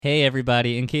Hey,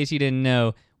 everybody. In case you didn't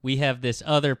know, we have this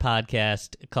other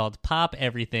podcast called Pop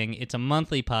Everything. It's a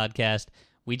monthly podcast.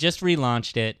 We just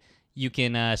relaunched it. You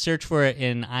can search for it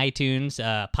in iTunes,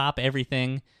 Pop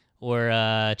Everything, or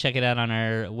check it out on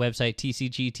our website,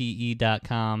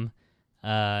 tcgte.com,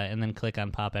 and then click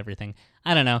on Pop Everything.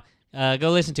 I don't know. Go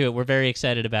listen to it. We're very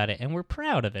excited about it, and we're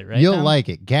proud of it, right, You'll Tom? like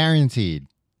it, guaranteed.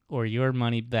 Or your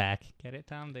money back. Get it,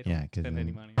 Tom? They don't spend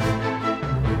any money.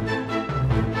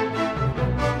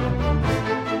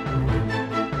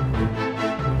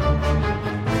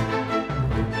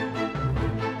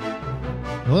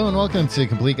 Hello and welcome to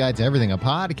Complete Guide to Everything, a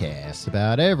podcast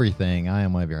about everything. I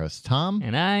am one of your hosts, Tom.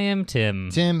 And I am Tim.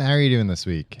 Tim, how are you doing this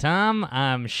week? Tom,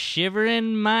 I'm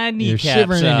shivering my kneecaps You're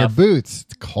shivering in your off. boots.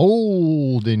 It's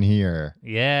cold in here.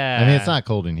 Yeah. I mean, it's not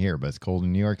cold in here, but it's cold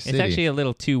in New York City. It's actually a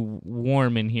little too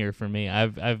warm in here for me.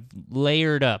 I've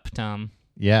layered up, Tom.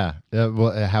 Yeah.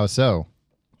 Well, how so?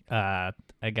 I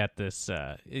got this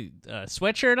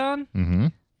sweatshirt on.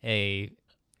 Mm-hmm.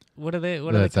 What do they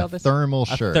call this? A thermal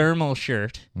shirt. A thermal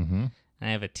shirt. Mm-hmm. I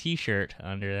have a t-shirt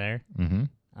under there.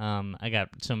 Mm-hmm. I got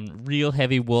some real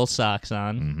heavy wool socks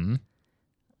on. Mm-hmm.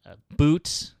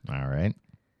 Boots. All right.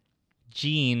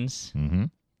 Jeans. Mm-hmm.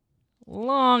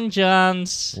 Long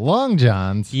johns. Long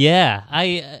johns? Yeah.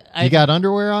 You got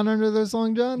underwear on under those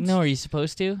long johns? No, are you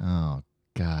supposed to? Oh,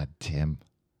 God, Tim.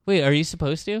 Wait, are you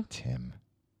supposed to? Tim.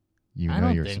 You I know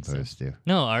don't you're think so. supposed to.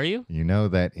 No, are you? You know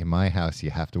that in my house you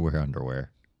have to wear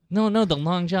underwear. No, the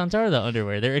long johns are the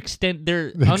underwear. They're underwear Extended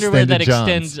that johns.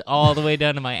 extends all the way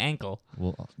down to my ankle.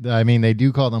 Well, I mean, they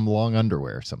do call them long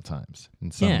underwear sometimes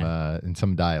in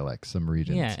some dialects, some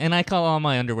regions. Yeah, and I call all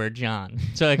my underwear John.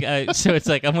 So so it's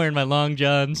like I'm wearing my long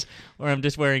johns or I'm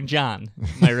just wearing John,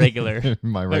 my regular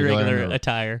my regular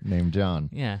attire. Named John.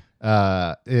 Yeah.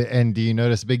 And do you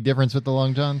notice a big difference with the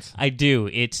long johns? I do.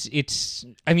 It's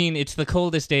the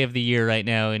coldest day of the year right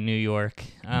now in New York.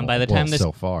 By the time this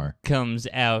so far comes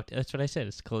out, that's what I said.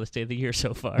 It's the coldest day of the year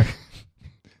so far.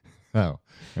 Oh, all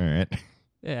right.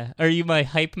 Yeah. Are you my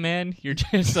hype man? You're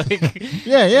just like...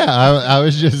 Yeah. I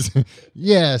was just...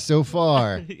 Yeah, so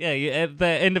far. Yeah, at the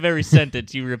end of every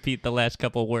sentence, you repeat the last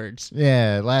couple words.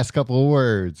 Yeah, last couple of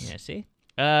words. Yeah, see?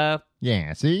 Yeah,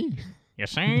 see? You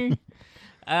see?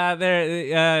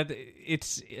 I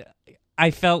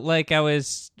felt like I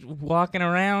was walking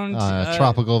around...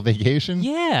 tropical vacation?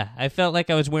 Yeah. I felt like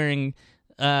I was wearing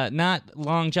not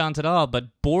long johns at all,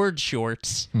 but board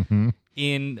shorts. Mm-hmm.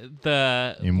 In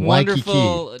the in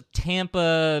wonderful Waikiki.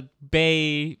 Tampa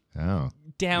Bay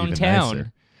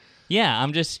downtown. Yeah,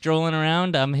 I'm just strolling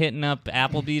around. I'm hitting up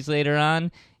Applebee's later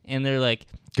on, and they're like,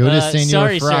 "Go to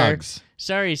Senor Frogs." Sir.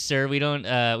 Sorry, sir. We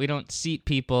don't seat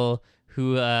people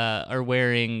who are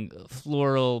wearing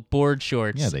floral board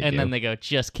shorts." Yeah, they and do. then they go,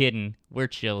 "Just kidding. We're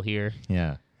chill here."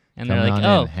 Yeah. And Come they're like, on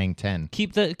 "Oh, in, hang 10.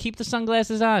 Keep the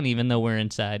sunglasses on, even though we're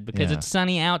inside, because it's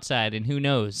sunny outside, and who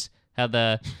knows how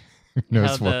the." Who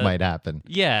knows what might happen?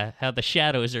 Yeah, how the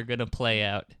shadows are going to play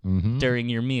out during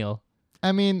your meal.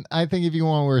 I mean, I think if you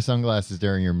want to wear sunglasses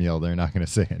during your meal, they're not going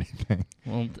to say anything.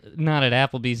 Well, not at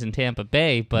Applebee's in Tampa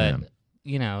Bay, but,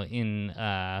 in,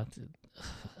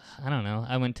 I don't know.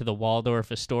 I went to the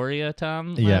Waldorf Astoria,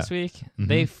 Tom, last week. Mm-hmm.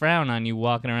 They frown on you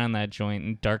walking around that joint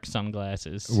in dark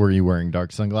sunglasses. Were you wearing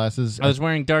dark sunglasses? I was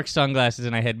wearing dark sunglasses,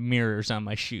 and I had mirrors on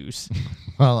my shoes.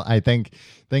 Well, I think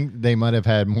they might have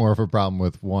had more of a problem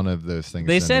with one of those things.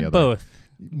 They than said the other. both.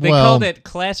 They called it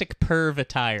classic perv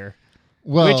attire.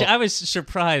 Well, which I was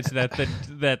surprised that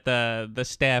the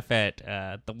staff at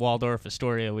the Waldorf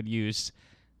Astoria would use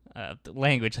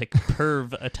language like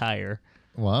perv attire.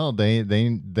 Well, they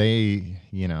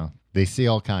see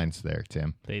all kinds there,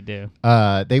 Tim. They do.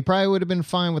 They probably would have been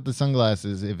fine with the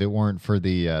sunglasses if it weren't for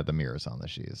the mirrors on the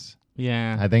shoes.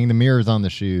 Yeah. I think the mirrors on the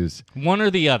shoes. One or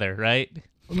the other, right?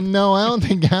 No, I don't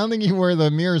think you wear the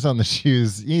mirrors on the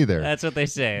shoes either. That's what they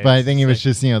say. But I think it was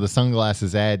just, the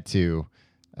sunglasses add to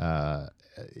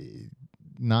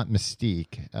not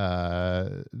mystique,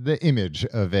 the image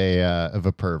of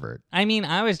a pervert. I mean,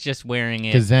 I was just wearing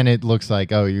it because then it looks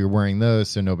like, oh, you're wearing those,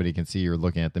 so nobody can see you're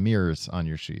looking at the mirrors on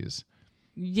your shoes.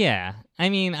 Yeah, I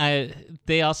mean,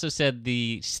 they also said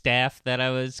the staff that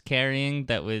I was carrying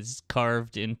that was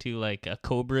carved into like a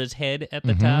cobra's head at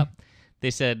the top. They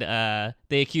said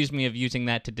they accused me of using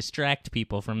that to distract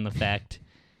people from the fact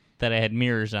that I had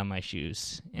mirrors on my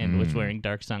shoes and was wearing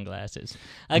dark sunglasses.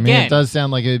 Again, I mean, it does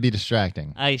sound like it would be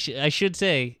distracting. I should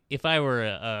say, if I were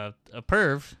a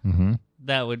perv,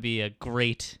 that would be a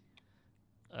great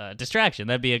distraction.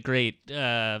 That'd be a great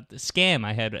scam.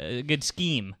 I had a good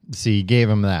scheme. So you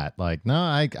gave him that. Like, no,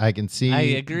 I can see. I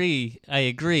agree.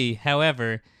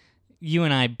 However, you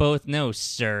and I both know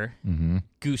Sir Mm-hmm.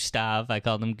 Gustav. I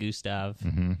called him Gustav.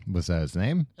 Mm-hmm. Was that his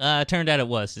name? Turned out it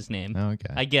was his name. Oh,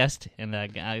 okay. I guessed, and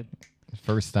I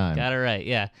First time. got it right.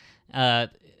 Yeah.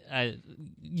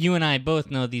 You and I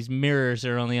both know these mirrors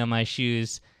are only on my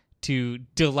shoes to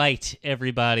delight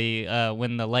everybody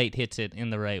when the light hits it in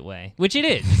the right way, which it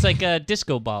is. It's like a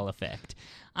disco ball effect.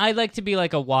 I like to be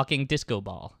like a walking disco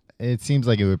ball. It seems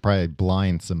like it would probably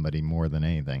blind somebody more than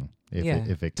anything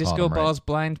if it disco caught 'em balls right.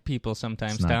 blind people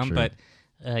sometimes, It's not Tom, true. but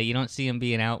you don't see them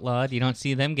being outlawed. You don't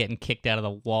see them getting kicked out of the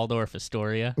Waldorf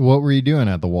Astoria. What were you doing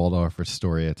at the Waldorf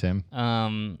Astoria, Tim?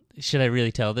 Should I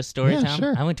really tell this story, Yeah, Tom?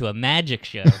 sure. I went to a magic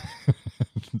show.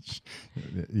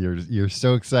 You're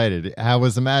so excited. How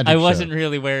was the magic I show? wasn't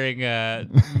really wearing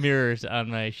mirrors on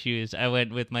my shoes. I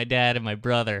went with my dad and my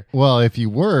brother. Well, if you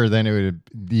were, then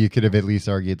you could have at least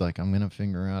argued like, I'm gonna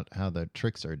figure out how the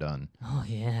tricks are done. Oh,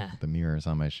 yeah. The mirrors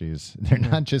on my shoes. They're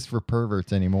not just for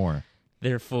perverts anymore.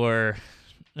 They're for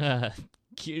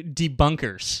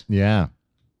debunkers. Yeah.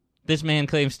 This man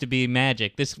claims to be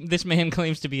magic. This man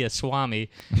claims to be a swami.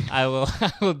 I will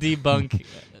debunk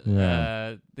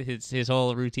his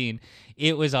whole routine.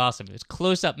 It was awesome. It was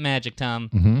close-up magic, Tom.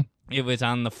 Mm-hmm. It was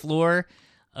on the floor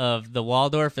of the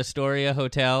Waldorf Astoria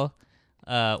Hotel.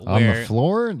 On the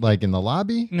floor, like in the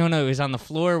lobby. No, it was on the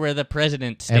floor where the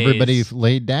president stays. Everybody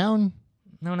laid down.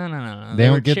 No. They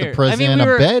don't get the president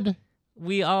a bed.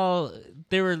 We all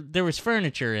there was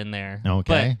furniture in there.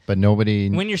 Okay, but nobody.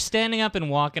 When you're standing up and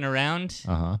walking around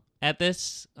Uh-huh. at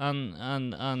this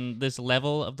on this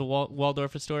level of the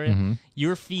Waldorf Astoria, Mhm.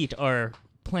 your feet are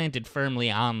planted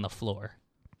firmly on the floor.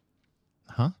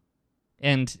 Huh?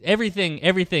 And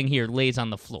everything here lays on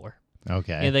the floor.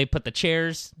 Okay. Yeah, they put the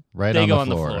chairs, Right they on go the on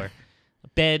floor. the floor.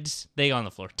 Beds, they go on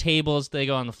the floor. Tables, they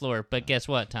go on the floor. But guess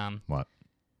what, Tom? What?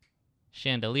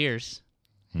 Chandeliers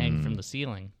hang from the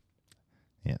ceiling.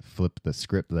 Yeah, flip the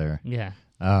script there. Yeah.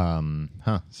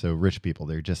 So rich people,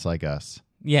 they're just like us.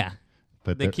 Yeah.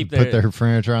 Put They put their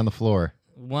furniture on the floor.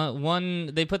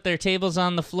 They put their tables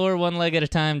on the floor one leg at a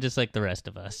time, just like the rest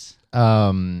of us.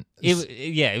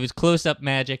 It was close-up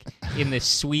magic in this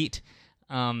suite.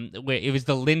 Where it was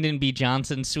the Lyndon B.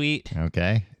 Johnson suite.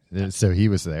 Okay. So he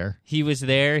was there. He was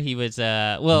there. He was He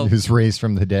was raised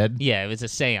from the dead. Yeah, it was a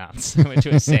seance. I went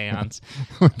to a seance.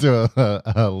 Went to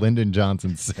a Lyndon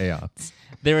Johnson seance.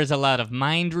 There was a lot of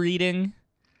mind reading.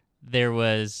 There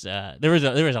was a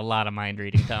lot of mind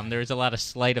reading, Tom. There was a lot of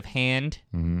sleight of hand.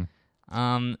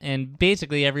 Mm-hmm. And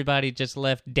basically everybody just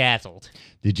left dazzled.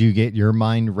 Did you get your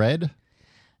mind read?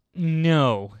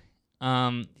 No.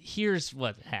 Here's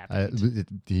what happened.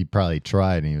 He probably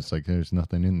tried, and he was like, "There's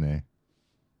nothing in there."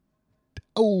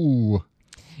 Oh.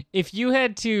 If you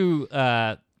had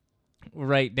to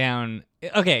write down...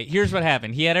 Okay, here's what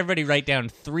happened. He had everybody write down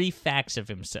 3 facts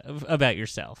about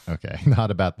yourself. Okay,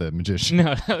 not about the magician.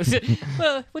 No, that was it.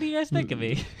 Well, what do you guys think of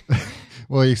me?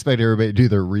 Well, you expect everybody to do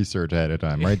their research ahead of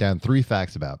time. Write down 3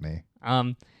 facts about me.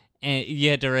 And you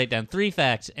had to write down 3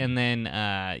 facts, and then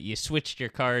you switched your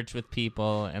cards with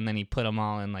people, and then you put them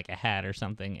all in like a hat or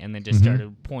something, and then just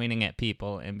started pointing at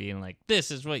people and being like,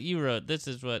 "This is what you wrote. This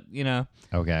is what you know."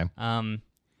 Okay.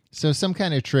 So some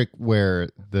kind of trick where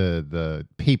the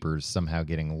paper's somehow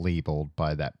getting labeled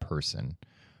by that person,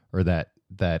 or that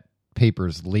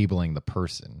paper's labeling the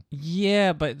person.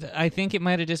 Yeah, but I think it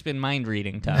might have just been mind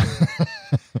reading, Tom.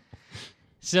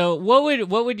 So what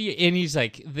would you? And he's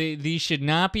like, these should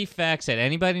not be facts that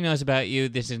anybody knows about you.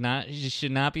 This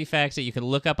should not be facts that you can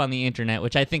look up on the internet,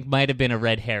 which I think might have been a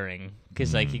red herring,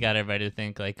 because like he got everybody to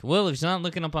think like, well, if he's not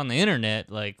looking up on the internet,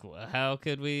 like how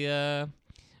could we?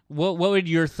 What would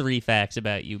your 3 facts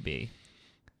about you be?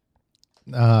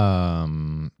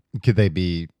 Could they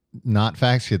be not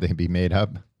facts? Could they be made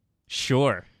up?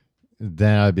 Sure.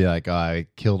 Then I'd be like, oh, I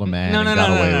killed a man and got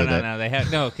away with it. No, they have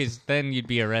no, because then you'd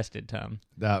be arrested, Tom.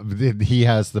 He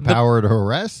has the power to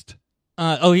arrest?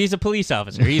 He's a police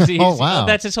officer. He's Oh, wow.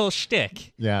 That's his whole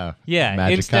shtick. Yeah. Yeah.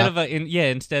 Magic instead cop?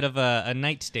 of a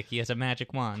nightstick, he has a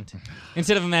magic wand.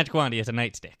 Instead of a magic wand, he has a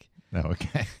nightstick. Oh,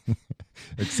 okay.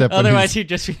 Except when Otherwise, he'd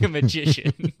just be a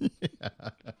magician.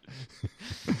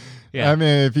 Yeah. I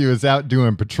mean, if he was out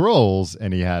doing patrols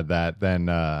and he had that, then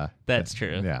that's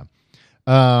true. Yeah.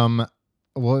 What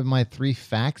would my 3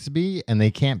 facts be? And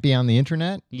they can't be on the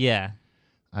internet? Yeah.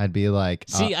 I'd be like,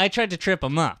 See, I tried to trip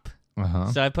him up,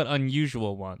 uh-huh. so I put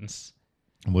unusual ones.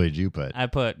 What did you put? I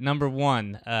put number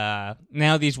 1.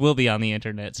 Now these will be on the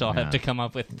internet, so I'll have to come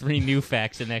up with 3 new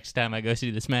facts the next time I go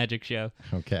see this magic show.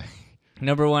 Okay.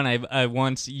 Number 1, I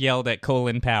once yelled at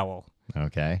Colin Powell.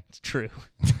 Okay. It's true.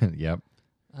 Yep.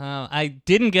 I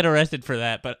didn't get arrested for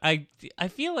that, but I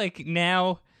feel like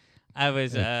now I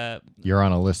was. You're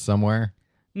on a list somewhere?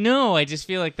 No, I just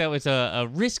feel like that was a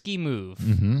risky move.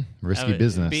 Mm-hmm. Risky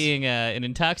business. Being an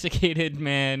intoxicated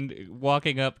man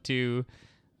walking up to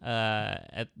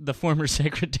at the former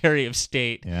Secretary of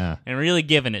State and really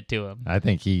giving it to him. I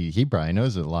think he probably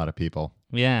knows a lot of people.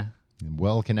 Yeah.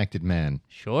 Well-connected man.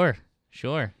 Sure.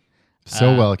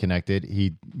 So well-connected,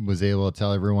 he was able to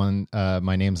tell everyone,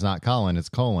 my name's not Colin, it's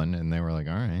Colin, and they were like,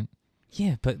 all right.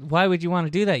 Yeah, but why would you want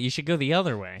to do that? You should go the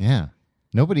other way. Yeah.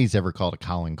 Nobody's ever called a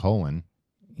Colin Colin.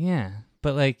 Yeah,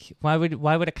 but like, why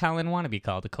would a Colin want to be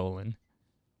called a colon?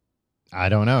 I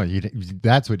don't know.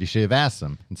 That's what you should have asked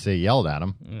him instead of yelled at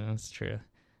him. Yeah, that's true.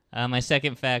 My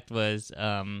second fact was this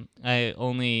one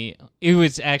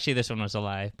was a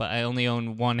lie, but I only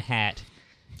own one hat,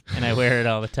 and I wear it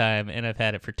all the time, and I've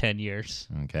had it for 10 years.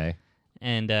 Okay.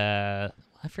 And I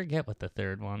forget what the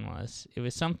third one was. It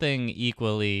was something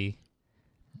equally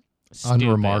stupid.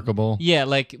 Unremarkable. Yeah,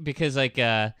 because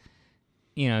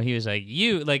he was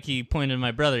like, he pointed to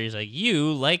my brother. He's like,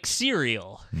 you like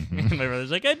cereal. Mm-hmm. And my brother's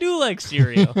like, I do like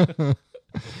cereal.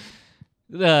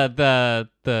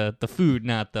 the food,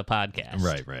 not the podcast.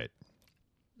 Right.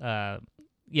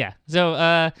 Yeah. So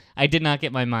I did not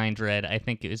get my mind read. I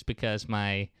think it was because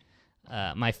my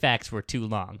facts were too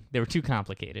long. They were too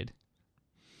complicated.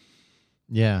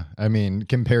 Yeah, I mean,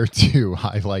 compared to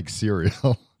I like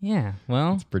cereal. Yeah,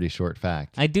 well, it's a pretty short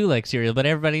fact. I do like cereal, but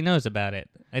everybody knows about it.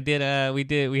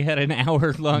 We had an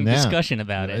hour-long discussion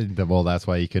about it. Well, that's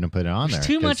why you couldn't put it on there.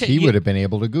 Too much. He would have been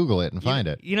able to Google it and find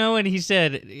it. You know, when he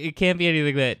said it can't be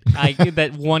anything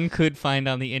that one could find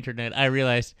on the internet, I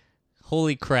realized,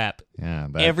 holy crap! Yeah,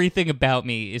 everything about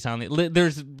me is on the.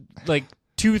 There's like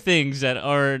 2 things that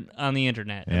are on the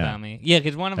internet about me. Yeah,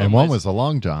 because one of them and one was the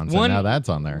Long John, so now that's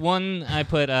on there. One I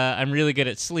put I'm really good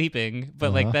at sleeping,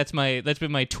 but that's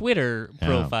been my Twitter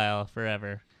profile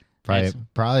forever.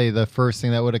 Probably the first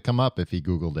thing that would have come up if he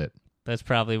Googled it. That's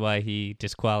probably why he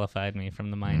disqualified me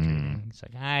from the mind reading. He's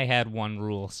like, I had one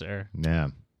rule, sir. Yeah,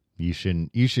 you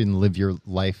shouldn't live your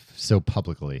life so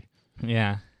publicly.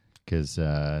 Yeah, because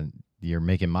you're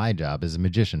making my job as a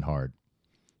magician hard.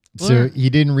 So he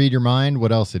didn't read your mind.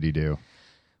 What else did he do?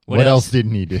 What else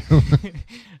didn't he do? Look,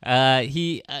 I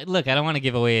don't want to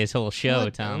give away his whole show,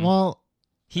 Tom. Well,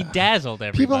 he dazzled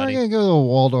everybody. People aren't going to go to a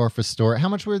Waldorf store. How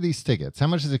much were these tickets? How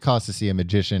much does it cost to see a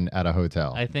magician at a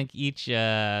hotel? I think each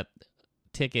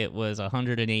ticket was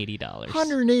 $180.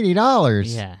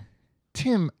 $180? Yeah.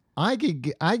 Tim, I could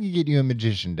get you a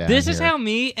magician down This here. is how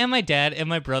me and my dad and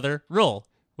my brother roll.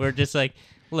 We're just like,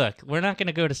 look, we're not going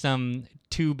to go to some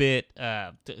 2-bit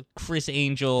Chris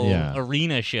Angel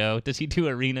arena show. Does he do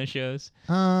arena shows?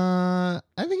 I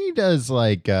think he does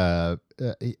like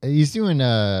he's doing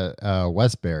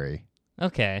Westbury.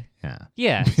 Okay.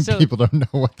 Yeah. So people don't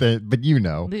know but you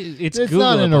know. It's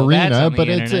not an arena, but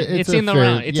it's in the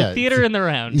round. It's a theater in the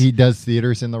round. He does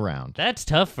theaters in the round. That's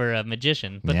tough for a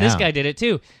magician. But this guy did it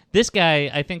too. This guy,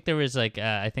 I think there was like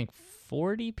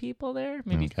 40 people there,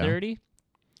 maybe 30.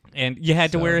 And you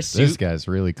had to wear a suit. This guy's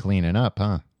really cleaning up,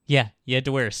 huh? Yeah, you had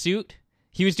to wear a suit.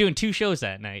 He was doing 2 shows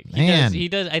that night. He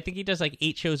does. I think he does like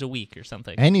 8 shows a week or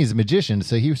something. And he's a magician,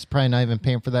 so he was probably not even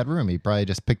paying for that room. He probably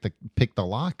just picked the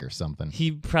lock or something.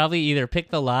 He probably either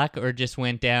picked the lock or just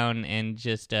went down and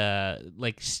just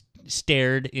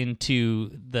stared into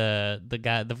the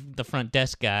guy, the front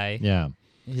desk guy. Yeah.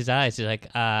 His eyes are like,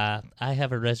 I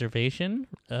have a reservation,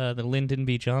 the Lyndon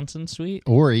B. Johnson suite.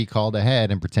 Or he called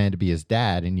ahead and pretended to be his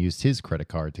dad and used his credit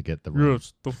card to get the room.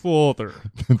 Yes, the father.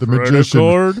 The magician.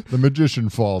 Card? The magician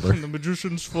father. The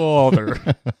magician's father.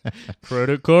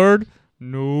 Credit card,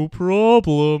 no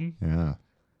problem. Yeah.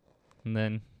 And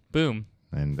then, boom.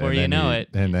 And you know it.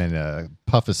 And then a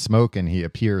puff of smoke and he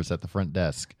appears at the front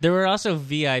desk. There were also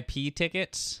VIP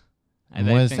tickets. And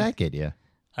what does that get you?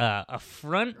 A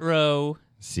front row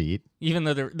seat, even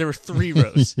though there were 3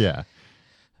 rows. Yeah,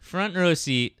 front row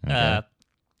seat,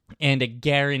 and a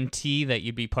guarantee that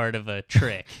you'd be part of a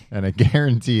trick, and a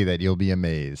guarantee that you'll be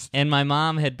amazed. And my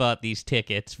mom had bought these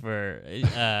tickets for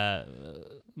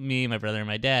me, my brother, and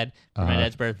my dad for my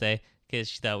dad's birthday because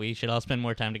she thought we should all spend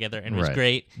more time together, and it was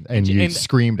great. And you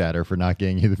screamed at her for not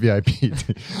getting you the VIP.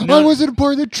 I wasn't a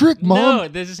part of the trick, Mom. No,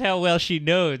 this is how well she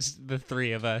knows the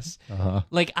 3 of us.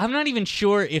 Like, I'm not even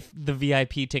sure if the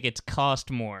VIP tickets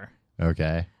cost more.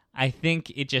 Okay. I think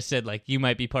it just said, like, you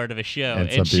might be part of a show.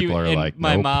 And some people are like,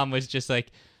 my nope. mom was just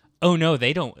like, oh, no,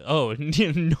 they don't. Oh,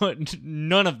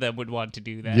 none of them would want to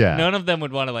do that. Yeah. None of them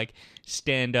would want to, like,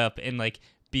 stand up and, like,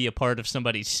 be a part of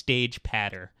somebody's stage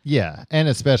patter. Yeah, and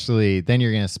especially then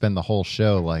you're going to spend the whole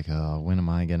show like, oh, when am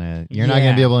I going to... You're not going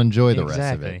to be able to enjoy the rest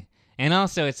of it. And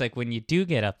also, it's like when you do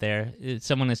get up there,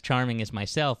 someone as charming as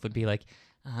myself would be like,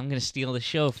 I'm going to steal the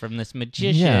show from this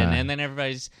magician. Yeah. And then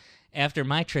after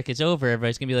my trick is over,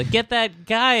 everybody's going to be like, get that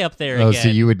guy up there Oh, again. so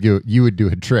you would do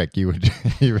a trick. You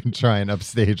would try and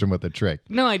upstage him with a trick.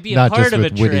 No, I'd be Not a part just of a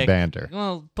with trick. witty banter.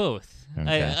 Well, both.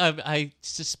 Okay. I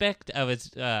suspect I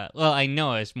was, I know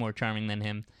I was more charming than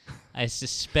him. I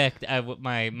suspect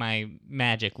my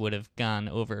magic would have gone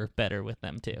over better with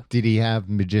them, too. Did he have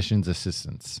magician's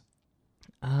assistants?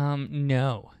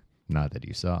 No. Not that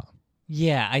you saw.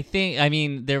 Yeah, I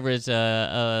mean, there was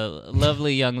a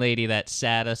lovely young lady that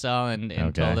sat us all and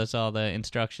told us all the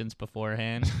instructions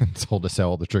beforehand. Told us how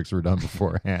all the tricks were done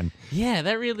beforehand. Yeah,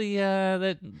 that really,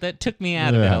 that took me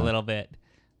out of it a little bit.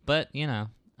 But, you know,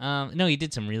 no, he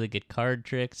did some really good card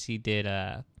tricks. He did,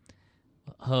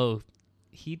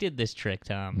 he did this trick,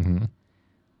 Tom,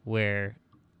 where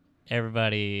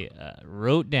everybody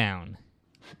wrote down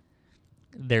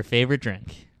their favorite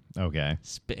drink. Okay.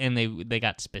 And they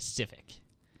got specific.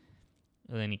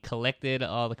 And then he collected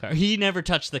all the cards. He never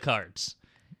touched the cards.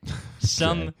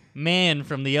 Some man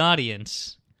from the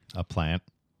audience. A plant.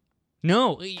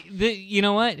 No, you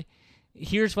know what?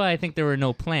 Here's why I think there were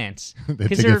no plants. The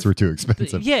tickets were too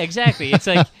expensive. Yeah, exactly. It's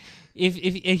like if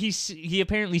he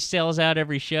apparently sells out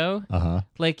every show.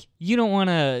 Like you don't want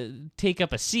to take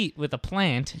up a seat with a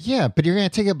plant. Yeah, but you're gonna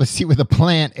take up a seat with a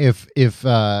plant if you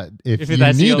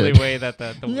that's need the only it. way that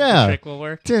the trick will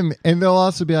work. Tim, and they'll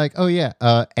also be like, oh yeah,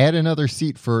 add another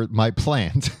seat for my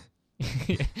plant.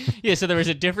 Yeah, so there was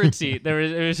a different seat.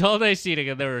 There was all nice seating,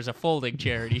 and there was a folding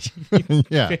chair.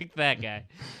 Yeah, pick that guy.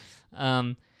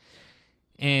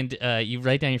 And you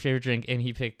write down your favorite drink, and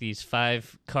he picked these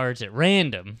 5 cards at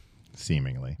random.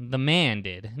 Seemingly. The man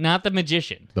did, not the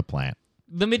magician. The plant.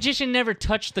 The magician never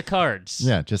touched the cards.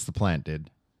 Yeah, just the plant did.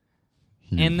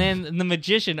 And then the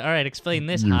magician, all right, explain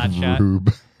this, you hotshot.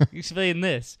 rube. Explain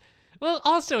this. Well,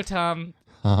 also, Tom,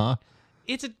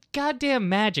 it's a goddamn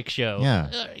magic show. Yeah.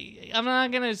 I'm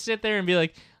not going to sit there and be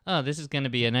like, oh, this is going to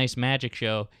be a nice magic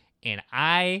show, and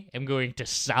I am going to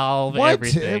solve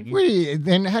everything.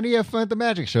 Then how do you have fun at the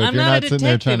magic show if I'm you're not not sitting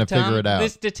there trying to Tom. figure it out?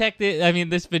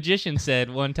 This magician said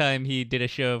one time he did a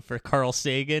show for Carl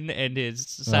Sagan and his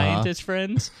scientist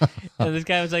friends, and this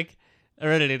guy was like, I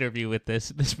read an interview with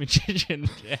this magician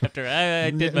after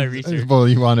I did my research. Well,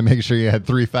 you want to make sure you had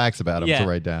 3 facts about him to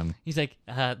write down. He's like,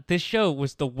 this show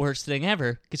was the worst thing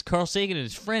ever because Carl Sagan and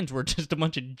his friends were just a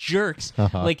bunch of jerks.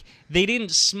 Like, they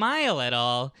didn't smile at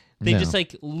all. They just,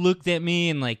 like, looked at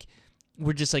me and, like,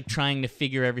 were just, like, trying to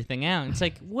figure everything out. It's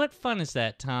like, what fun is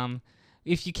that, Tom?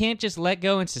 If you can't just let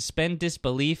go and suspend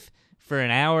disbelief for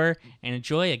an hour and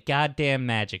enjoy a goddamn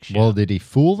magic show. Well, did he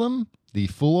fool them? Did he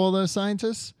fool all those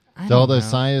scientists? Did all those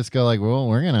scientists go like, well,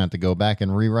 we're going to have to go back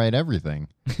and rewrite everything?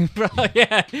 Bro,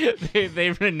 yeah.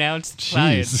 They renounced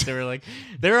science. They were like,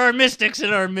 there are mystics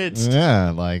in our midst.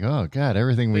 Yeah, like, oh, God,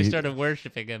 They started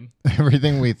worshiping him.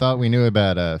 Everything we thought we knew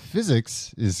about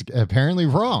physics is apparently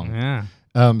wrong. Yeah.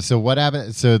 So what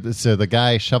happened? So the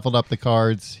guy shuffled up the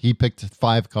cards. He picked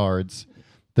 5 cards.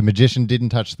 The magician didn't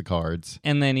touch the cards.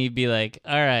 And then he'd be like,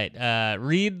 all right,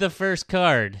 read the first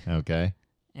card. Okay.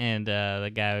 And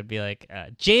the guy would be like,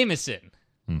 Jameson.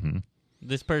 Mm-hmm.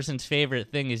 This person's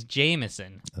favorite thing is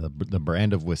Jameson. The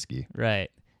brand of whiskey. Right.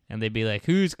 And they'd be like,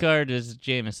 whose card is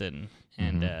Jameson?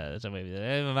 And somebody would be like,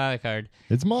 I have my card.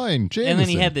 It's mine, Jameson. And then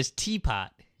he had this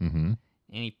teapot. Mm-hmm. And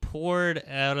he poured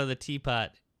out of the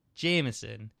teapot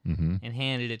Jameson and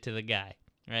handed it to the guy.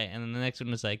 Right. And then the next one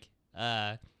was like,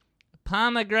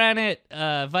 pomegranate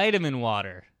vitamin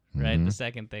water. Right. The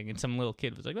second thing. And some little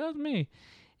kid was like, that was me.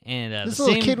 And this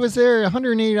little kid was there,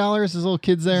 $180. This little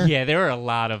kid's there. Yeah, there were a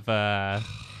lot of.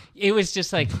 It was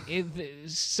just like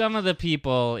some of the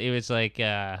people. It was like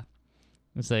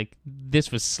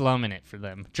this was slumming it for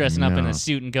them, dressing up in a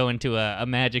suit and going to a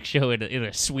magic show in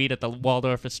a suite at the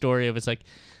Waldorf Astoria. It was like,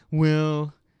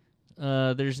 well,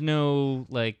 there's no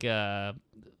like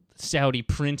Saudi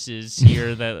princes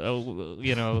here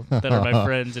that that are my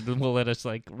friends and will let us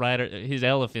like ride his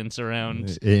elephants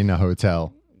around in a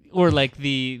hotel. Or like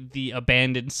the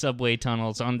abandoned subway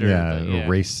tunnels under.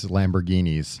 Race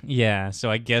Lamborghinis. Yeah,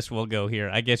 so I guess we'll go here.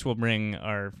 I guess we'll bring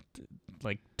our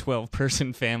like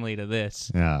 12-person family to this.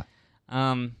 Yeah.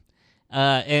 And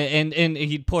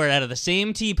he'd pour it out of the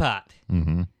same teapot,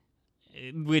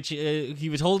 which he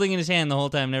was holding in his hand the whole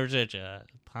time. Never such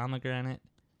pomegranate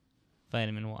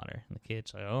vitamin water. And the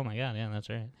kid's like, oh my god, yeah, that's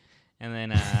right. And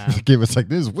then the kid was like,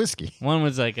 this is whiskey. One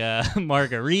was like a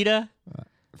margarita.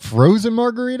 Frozen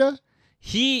margarita?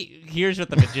 Here's what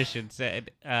the magician said,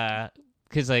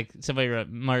 because like somebody wrote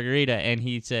margarita, and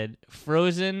he said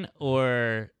frozen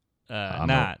or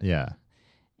not. Yeah.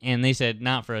 And they said,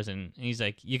 not frozen. And he's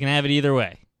like, you can have it either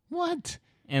way. What?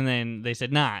 And then they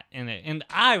said, not. And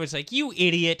I was like, you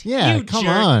idiot. Yeah, you come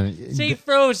jerk. on. Say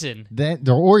frozen.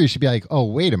 Or you should be like, oh,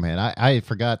 wait a minute. I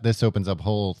forgot this opens up a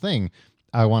whole thing.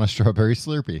 I want a strawberry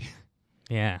Slurpee.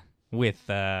 Yeah. With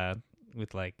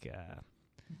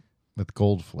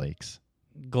gold flakes.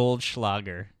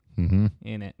 Goldschlager Mm-hmm.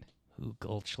 in it. Ooh,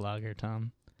 Goldschlager,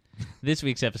 Tom. This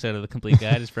week's episode of The Complete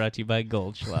Guide is brought to you by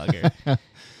Goldschlager.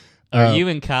 Are you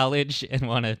in college and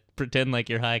want to pretend like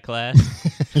you're high class?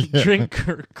 Yeah. Drink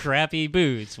crappy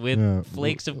booze with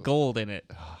flakes of gold in it.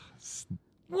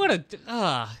 What a...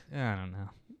 I don't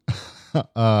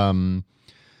know.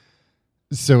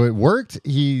 So it worked.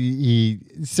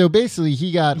 So basically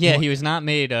he got... Yeah, he was not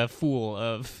made a fool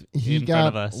of in front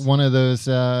of us. One of those...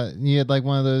 he had like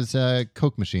one of those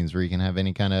Coke machines where you can have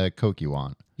any kind of Coke you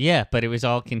want. Yeah, but it was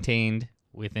all contained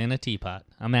within a teapot,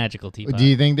 a magical teapot. Do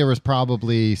you think there was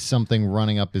probably something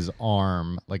running up his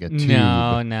arm, like a tube?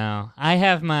 No. I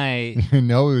have my...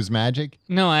 No, it was magic?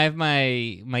 No, I have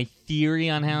my theory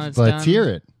on how it's Let's done. hear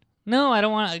it. No, I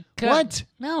don't want to... What?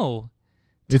 No.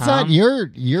 It's Tom, not your...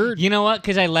 You know what?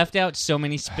 Because I left out so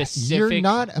many specific... You're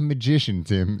not a magician,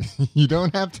 Tim. You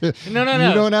don't have to... No.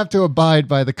 You don't have to abide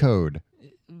by the code.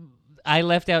 I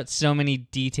left out so many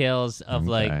details of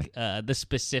Okay. the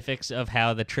specifics of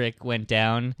how the trick went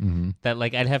down that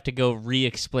like I'd have to go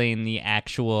re-explain the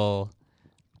actual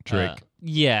Trick.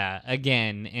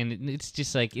 Again, and it's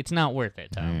just like it's not worth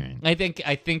it, Tom. I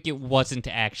think it wasn't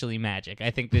actually magic.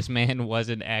 I think this man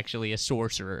wasn't actually a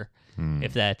sorcerer.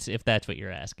 If that's what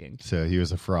you're asking. So he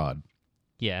was a fraud.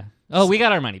 Yeah. Oh, we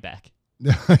got our money back.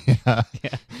 Yeah.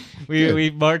 Yeah. We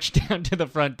marched down to the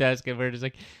front desk and we're just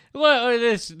like, well,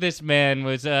 this man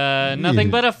was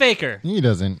nothing but a faker.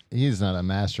 He's not a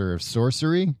master of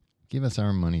sorcery. Give us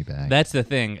our money back. That's the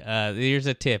thing. Here's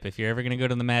a tip. If you're ever going to go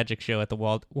to the magic show at the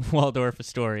Waldorf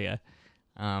Astoria,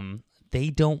 they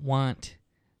don't want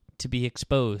to be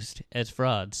exposed as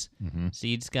frauds. So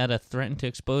you just got to threaten to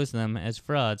expose them as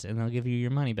frauds, and they'll give you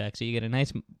your money back. So you get a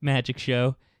nice magic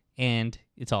show, and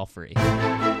it's all free.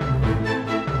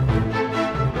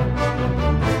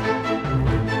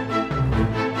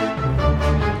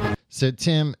 So,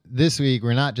 Tim, this week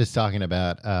we're not just talking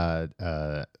about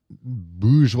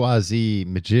bourgeoisie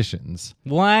magicians.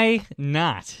 Why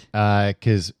not?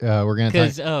 Because we're going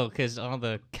to talk... Because all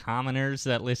the commoners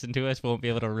that listen to us won't be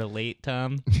able to relate,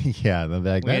 Tom. Yeah,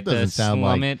 that We had doesn't to sound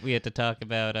slum like... it. We had to talk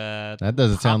about That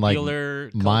doesn't sound like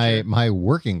culture. my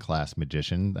working class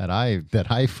magician that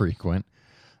I frequent.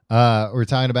 We're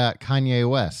talking about Kanye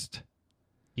West.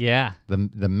 Yeah. The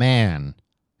man,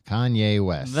 Kanye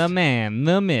West. The man,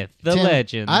 the myth, the Tim,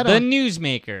 legend, the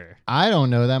newsmaker. I don't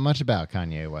know that much about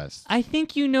Kanye West. I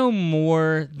think you know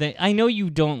more than... I know you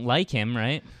don't like him,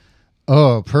 right?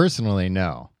 Oh, personally,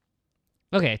 no.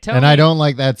 Okay, tell And me. I don't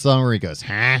like that song where he goes,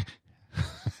 huh?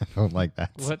 I don't like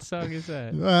that. What song is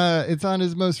that? It's on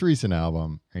his most recent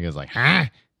album. He goes like, huh?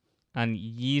 On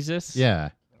Yeezus? Yeah.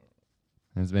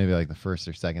 It's maybe like the first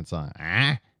or second song.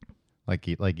 Huh? Like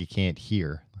you can't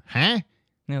hear. Huh?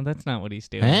 No, that's not what he's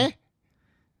doing. Huh?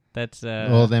 That's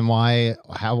Well, then why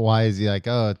is he like,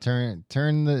 oh, turn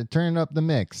up the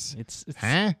mix? It's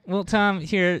huh? Well, Tom,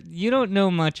 here, you don't know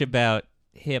much about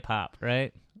hip hop,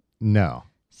 right? No.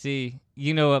 See,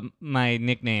 you know what my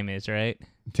nickname is, right?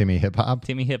 Timmy Hip Hop?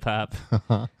 Timmy Hip Hop.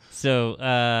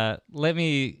 So, let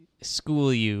me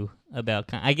school you about...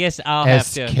 I guess I'll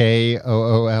have to...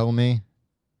 SKOOL me?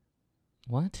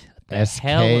 What? The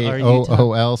hell are you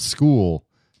SKOOL school,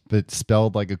 but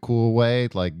spelled like a cool way,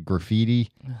 like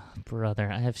graffiti. Oh,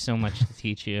 brother, I have so much to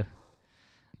teach you.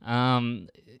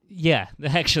 Yeah,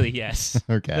 actually, yes.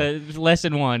 Okay.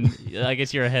 Lesson 1, I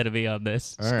guess you're ahead of me on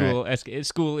this. All School, right.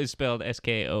 School is spelled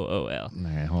SKOOL. All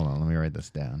right, hold on. Let me write this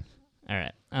down. All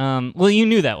right. Well, you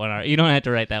knew that one. All right? You don't have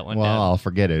to write that one down. Well, I'll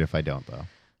forget it if I don't, though.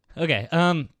 Okay.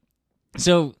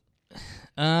 So,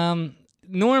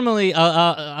 normally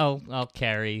I'll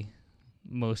carry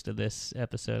most of this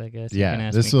episode, I guess. Yeah. You can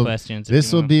ask me questions.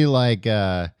 This will be like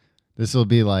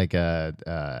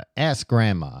Ask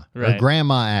Grandma or Right.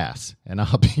 Grandma Ass, and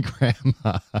I'll be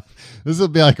Grandma. This will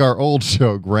be like our old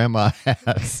show, Grandma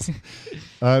Ass.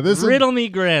 Riddle me,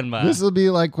 Grandma. This will be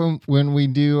like when we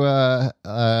do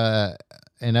an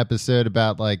episode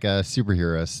about like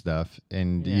superhero stuff,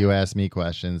 and you ask me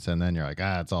questions, and then you're like,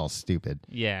 it's all stupid.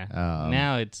 Yeah.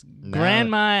 Now it's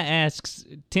Grandma asks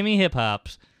Timmy Hip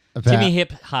Hops. About, Timmy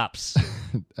Hip Hops.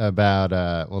 About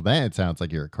well, then it sounds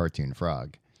like you're a cartoon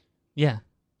frog. Yeah.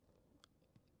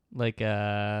 Like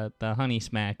the Honey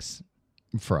Smacks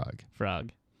Frog.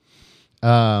 frog.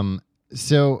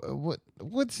 So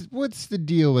what's the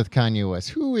deal with Kanye West?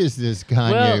 Who is this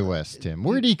Kanye West, Tim?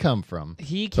 Where'd he come from?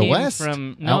 He came the West?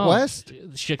 from out west,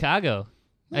 Chicago.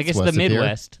 I That's guess west the of here.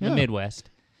 Midwest. Yeah. The Midwest.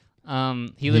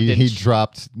 He lived in he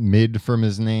dropped mid from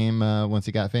his name once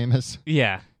he got famous.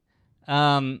 Yeah.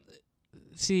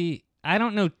 See, I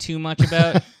don't know too much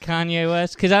about Kanye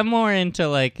West because I'm more into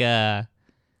like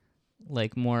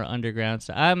more underground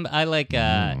stuff. I like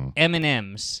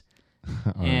M&M's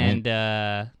and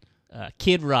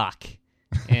Kid Rock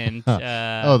and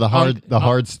the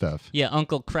hard stuff. Yeah,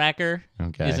 Uncle Kracker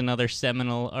Okay. is another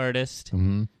seminal artist.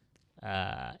 Mm-hmm.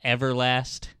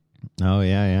 Everlast. Oh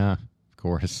yeah, of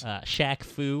course. Shaq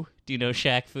Fu. Do you know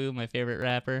Shaq Fu, my favorite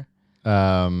rapper?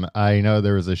 I know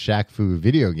there was a Shaq Fu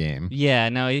video game. Yeah,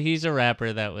 no, he's a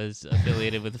rapper that was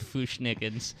affiliated with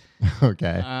Fushnikins.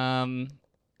 Okay.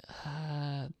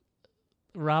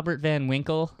 Robert Van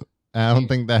Winkle. I don't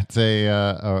think that's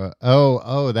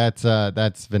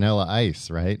that's Vanilla Ice,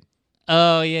 right?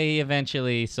 Oh yeah, he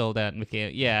eventually sold out and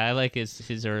became. Yeah, I like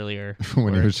his earlier when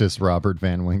work. it was just Robert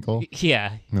Van Winkle.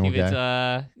 Yeah,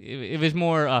 Okay. it was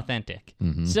more authentic.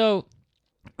 Mhm. So,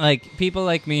 like people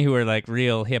like me who are like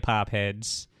real hip hop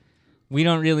heads, we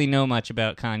don't really know much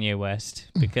about Kanye West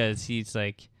because he's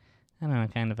like, I don't know,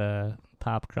 kind of a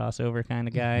pop crossover kind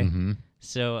of guy. Mm-hmm.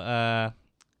 So,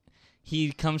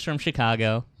 he comes from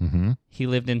Chicago. Mm-hmm. He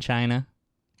lived in China.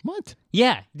 What?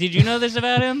 Yeah. Did you know this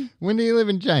about him? When do you live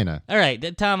in China? All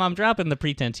right, Tom, I'm dropping the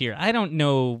pretense here. I don't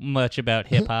know much about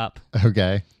hip-hop.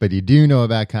 Okay, but you do know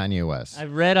about Kanye West.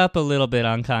 I've read up a little bit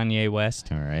on Kanye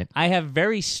West. All right. I have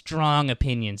very strong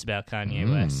opinions about Kanye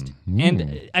West. Ooh.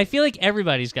 And I feel like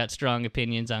everybody's got strong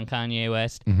opinions on Kanye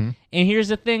West. Mm-hmm. And here's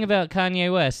the thing about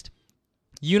Kanye West.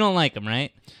 You don't like him,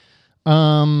 right?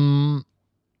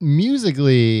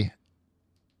 Musically,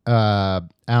 I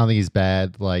don't think he's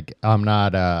bad. Like, I'm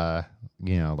not,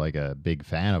 like a big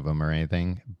fan of him or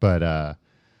anything. But,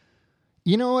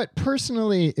 you know what?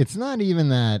 Personally, it's not even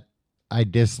that I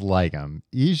dislike him.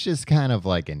 He's just kind of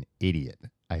like an idiot,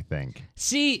 I think.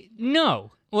 See,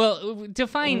 no. Well,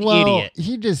 define idiot.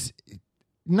 He just,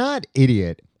 not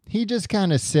idiot. He just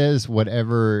kind of says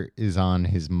whatever is on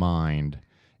his mind.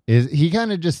 He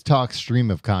kind of just talks stream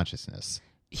of consciousness.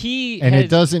 It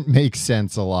doesn't make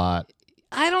sense a lot.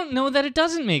 I don't know that it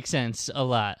doesn't make sense a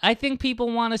lot. I think people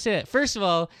want to say it. First of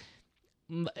all,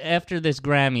 after this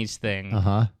Grammys thing,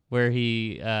 where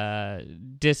he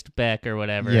dissed Beck or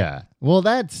whatever. Yeah. Well,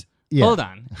 that's... Yeah.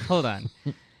 Hold on.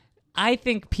 I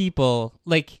think people,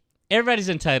 like, everybody's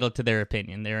entitled to their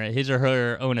opinion, his or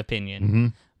her own opinion. Mm-hmm.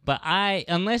 But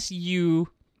unless you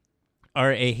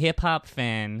are a hip-hop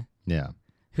fan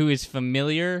who is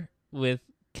familiar with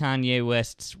Kanye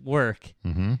West's work...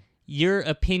 Mm-hmm. Your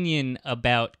opinion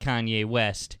about Kanye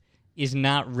West is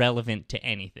not relevant to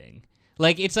anything.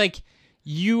 Like, it's like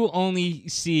you only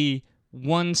see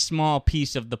one small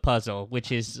piece of the puzzle,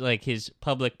 which is like his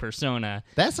public persona.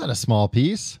 That's not a small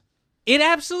piece. It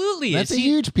absolutely is. That's a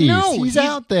huge piece. No, he's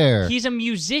out there. He's a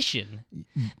musician.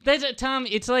 Tom,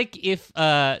 it's like if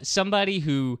somebody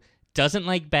who doesn't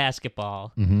like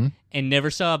basketball and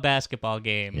never saw a basketball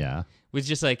game was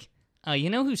just like, you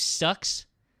know who sucks?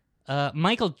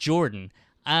 Michael Jordan.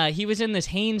 He was in this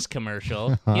Hanes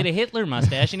commercial. He had a Hitler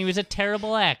mustache, and he was a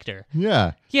terrible actor.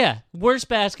 Yeah. Yeah, worst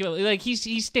basketball. Like he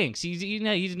stinks. He's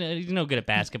no good at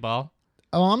basketball.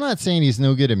 Oh, I'm not saying he's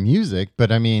no good at music,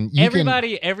 but I mean,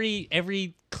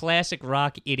 every classic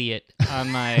rock idiot on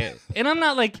my, and I'm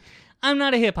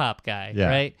not a hip hop guy,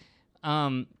 right?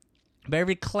 But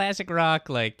every classic rock,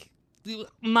 like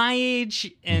my age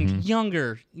and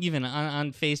younger, even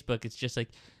on Facebook, it's just like,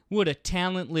 what a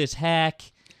talentless hack.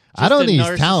 I don't think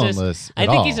he's talentless at I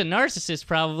think all. he's a narcissist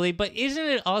probably, but isn't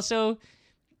it also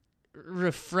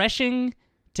refreshing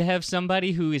to have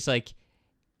somebody who is like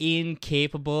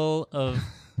incapable of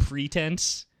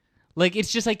pretense? Like, it's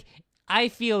just like, I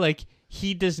feel like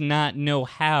he does not know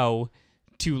how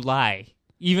to lie.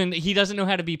 Even he doesn't know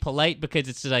how to be polite because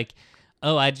it's like,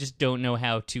 oh, I just don't know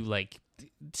how to like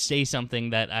say something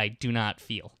that I do not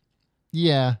feel.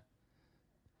 Yeah.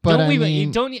 But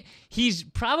he's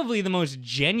probably the most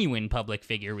genuine public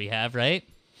figure we have, right?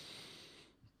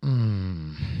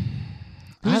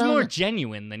 Who's Who's more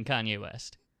genuine than Kanye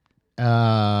West?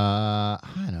 I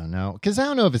don't know. Because I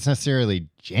don't know if it's necessarily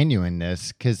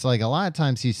genuineness. Because like a lot of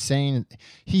times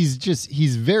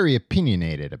he's very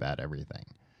opinionated about everything.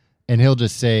 And he'll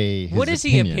just say his What is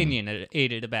he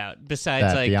opinionated about besides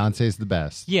that like... Beyonce's the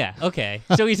best. Yeah, okay.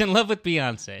 So he's in love with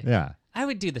Beyonce. Yeah. I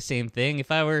would do the same thing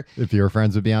if I were... If you were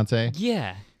friends with Beyonce?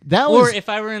 Yeah. Or if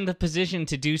I were in the position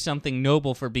to do something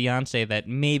noble for Beyonce that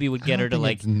maybe would get her to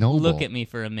like noble. look at me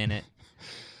for a minute.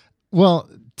 Well,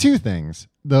 two things.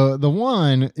 The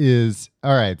one is,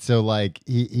 all right, so like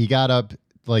he got up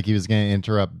like he was going to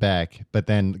interrupt Beck, but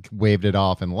then waved it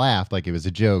off and laughed like it was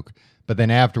a joke. But then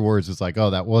afterwards was like, oh,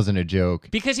 that wasn't a joke.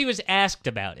 Because he was asked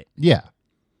about it. Yeah.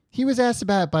 He was asked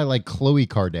about it by like Khloe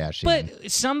Kardashian.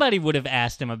 But somebody would have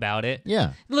asked him about it.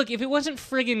 Yeah. Look, if it wasn't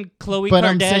friggin' Khloe But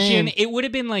I'm Kardashian, saying- it would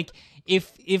have been like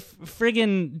if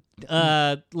friggin'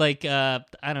 I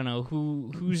don't know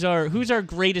who's our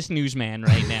greatest newsman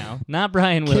right now? Not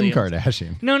Brian Williams. Kim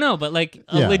Kardashian. No, but like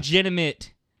a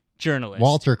legitimate journalist.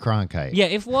 Walter Cronkite. Yeah,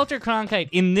 if Walter Cronkite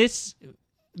in this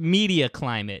media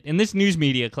climate, in this news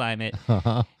media climate,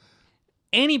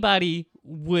 anybody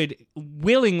would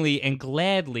willingly and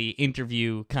gladly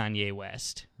interview Kanye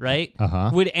West, right?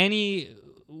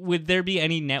 Would there be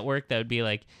any network that would be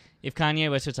like, if Kanye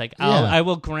West was like, I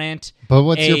will grant. But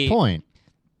what's your point?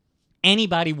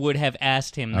 Anybody would have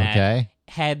asked him that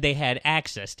had they had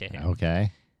access to him.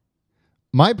 Okay.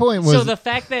 My point was... So the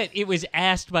fact that it was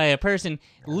asked by a person,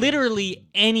 literally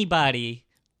anybody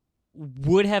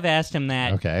would have asked him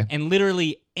that. Okay. And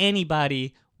literally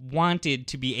anybody wanted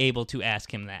to be able to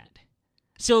ask him that.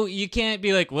 So you can't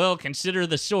be like, well, consider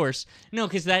the source. No,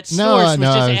 because that source was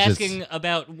just asking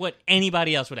about what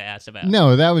anybody else would have asked about.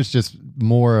 No, that was just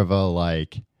more of a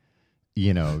like,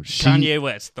 you know, Kanye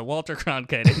West, the Walter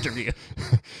Cronkite interview.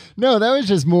 No, that was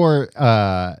just more,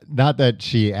 not that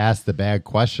she asked the bad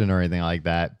question or anything like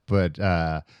that, but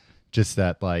just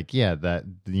that like, yeah, that,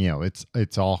 you know,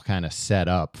 it's all kind of set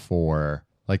up for,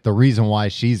 like, the reason why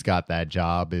she's got that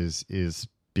job is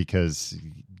because,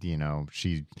 you know,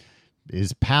 she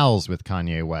is pals with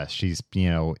Kanye West. She's, you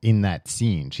know, in that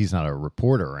scene. She's not a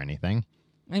reporter or anything.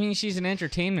 I mean, she's an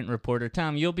entertainment reporter.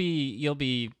 Tom, you'll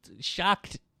be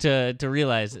shocked to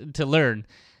learn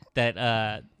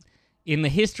that in the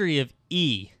history of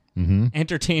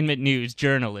entertainment news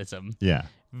journalism,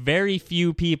 very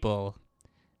few people.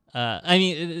 I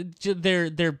mean,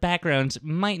 their backgrounds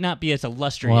might not be as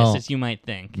illustrious as you might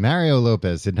think. Mario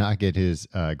Lopez did not get his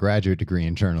graduate degree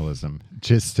in journalism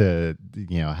just to,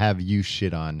 you know, have you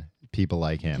shit on people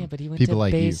like him. Yeah, but he went people to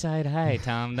like Bayside High,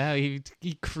 Tom. Now he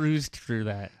cruised through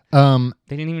that.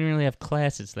 They didn't even really have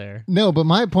classes there. No, but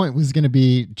my point was going to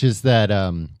be just that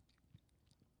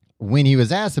when he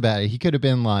was asked about it, he could have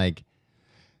been like,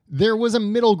 there was a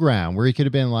middle ground where he could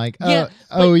have been like, I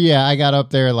got up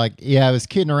there like, yeah, I was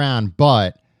kidding around,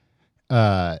 but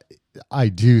I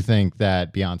do think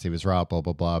that Beyonce was raw, blah,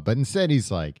 blah, blah. But instead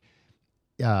he's like,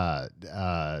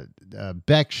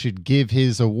 Beck should give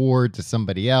his award to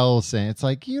somebody else. And it's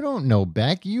like, you don't know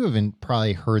Beck. You haven't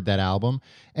probably heard that album.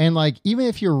 And like, even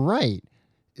if you're right,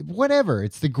 whatever,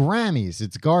 it's the Grammys.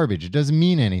 It's garbage. It doesn't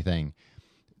mean anything.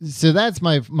 So that's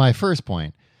my first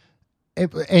point.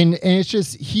 And it's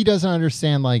just, he doesn't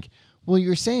understand, like, well,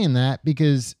 you're saying that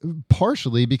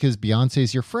partially because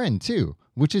Beyonce's your friend too,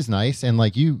 which is nice. And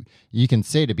like, you can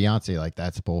say to Beyonce, like,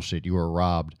 that's bullshit. You were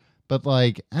robbed. But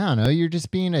like, I don't know, you're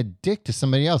just being a dick to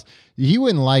somebody else. He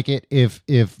wouldn't like it if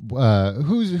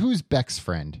who's Beck's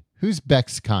friend? Who's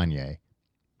Beck's Kanye?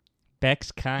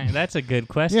 Beck's Kanye? That's a good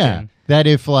question. Yeah. That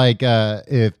if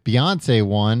Beyonce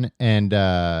won and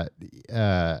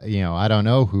you know, I don't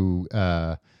know who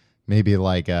maybe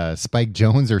like Spike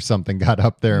Jonze or something got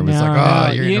up there and was like,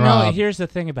 oh, you're getting robbed. Here's the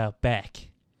thing about Beck.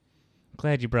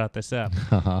 Glad you brought this up.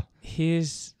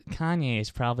 His Kanye is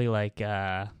probably like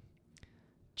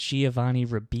Giovanni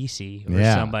Ribisi or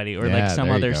somebody, or like some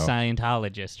other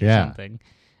Scientologist or something.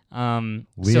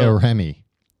 Leah Remy.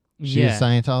 She a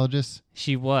Scientologist?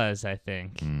 She was, I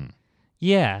think.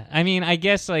 Yeah. I mean, I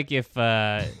guess like if...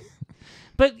 but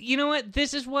you know what?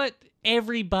 This is what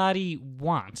everybody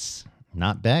wants.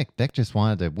 Not Beck. Beck just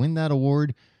wanted to win that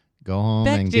award, go home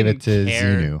and give it to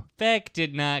Xenu. Beck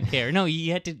did not care. No, he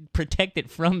had to protect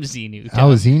it from Xenu.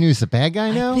 Oh, Xenu's the bad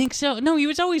guy now? I think so. No, he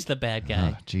was always the bad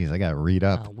guy. Oh, jeez, I got to read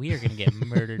up. Oh, we are going to get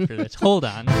murdered for this. Hold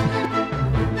on.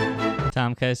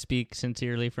 Tom, can I speak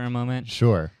sincerely for a moment?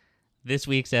 Sure. This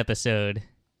week's episode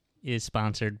is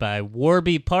sponsored by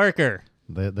Warby Parker.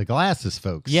 The glasses,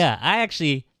 folks. Yeah, I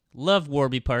actually love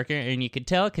Warby Parker, and you can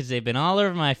tell because they've been all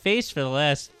over my face for the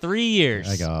last 3 years.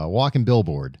 Like a walking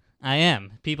billboard. I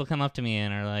am. People come up to me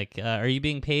and are like, are you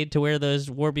being paid to wear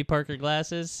those Warby Parker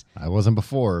glasses? I wasn't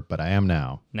before, but I am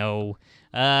now. No.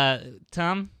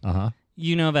 Tom?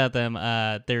 You know about them.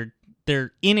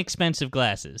 They're inexpensive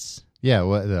glasses. Yeah,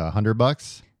 what,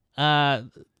 $100?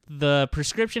 The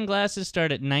prescription glasses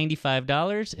start at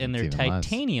 $95, and their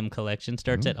titanium collection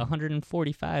starts at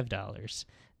 $145.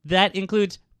 That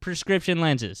includes prescription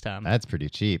lenses, Tom. That's pretty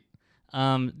cheap.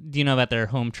 Do you know about their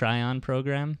home try-on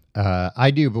program?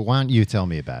 I do, but why don't you tell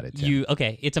me about it, Tim?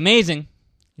 Okay, it's amazing.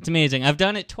 It's amazing. I've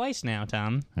done it twice now,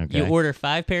 Tom. Okay. You order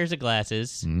 5 pairs of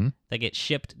glasses Mm-hmm. that get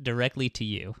shipped directly to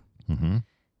you. Mm-hmm.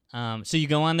 So you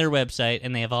go on their website,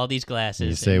 and they have all these glasses.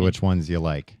 You say which ones you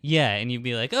like. Yeah, and you'd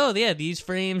be like, oh, yeah, these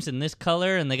frames and this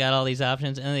color, and they got all these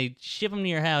options, and they ship them to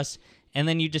your house, and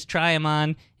then you just try them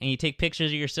on, and you take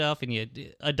pictures of yourself, and you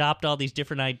adopt all these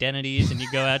different identities, and you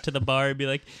go out to the bar and be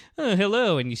like, oh,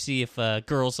 hello, and you see if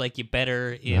girls like you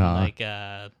better in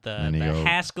the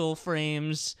Haskell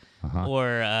frames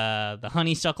or the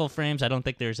honeysuckle frames. I don't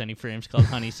think there's any frames called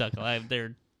honeysuckle.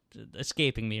 They're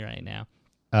escaping me right now.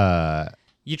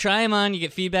 You try them on, you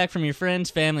get feedback from your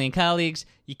friends, family, and colleagues.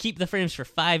 You keep the frames for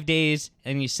 5 days,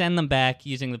 and you send them back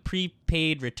using the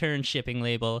prepaid return shipping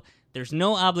label. There's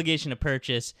no obligation to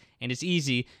purchase, and it's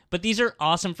easy. But these are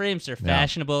awesome frames. They're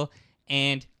fashionable,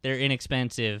 and they're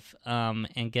inexpensive.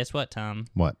 And guess what, Tom?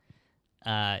 What?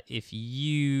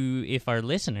 If our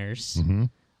listeners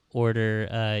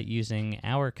order using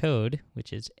our code,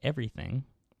 which is everything,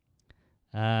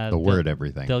 word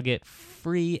everything, they'll get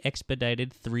free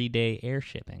expedited 3-day air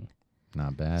shipping.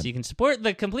 Not bad. So you can support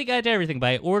the Complete Guide to Everything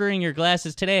by ordering your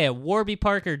glasses today at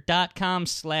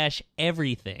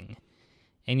warbyparker.com/everything.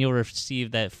 And you'll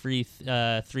receive that free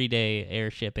 3-day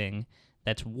air shipping.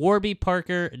 That's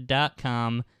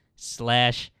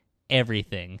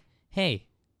warbyparker.com/everything. Hey,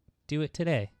 do it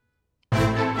today.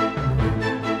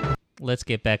 Let's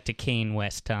get back to Kanye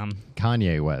West, Tom.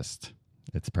 Kanye West.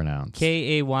 It's pronounced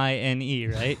Kayne,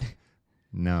 right?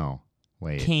 No.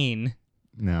 Wait. Kane.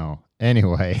 No.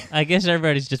 Anyway. I guess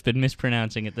everybody's just been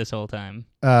mispronouncing it this whole time.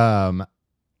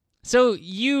 So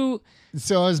I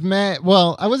was mad.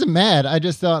 Well, I wasn't mad. I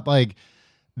just thought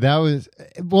that was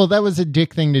a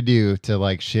dick thing to do,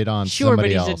 to shit on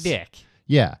somebody else. Sure, but he's a dick.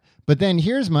 Yeah. But then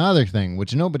here's my other thing,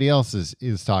 which nobody else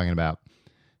is talking about.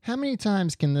 How many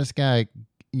times can this guy,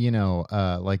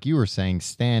 like you were saying,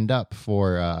 stand up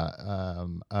for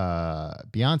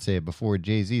Beyonce before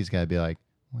Jay-Z's got to be like,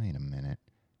 wait a minute.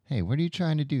 Hey, what are you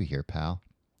trying to do here, pal?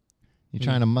 You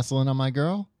trying to muscle in on my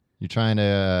girl? You trying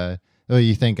to...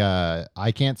 you think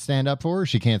I can't stand up for her?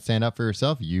 She can't stand up for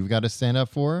herself? You've got to stand up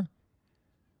for her?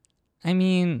 I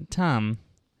mean, Tom,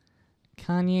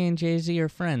 Kanye and Jay-Z are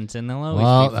friends, and they'll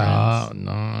always be friends.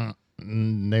 No.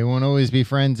 They won't always be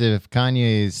friends if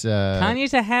Kanye's...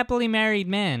 Kanye's a happily married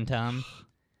man, Tom.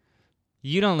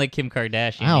 You don't like Kim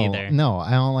Kardashian either. No, I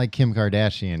don't like Kim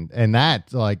Kardashian. And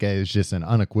that is just an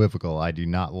unequivocal, I do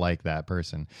not like that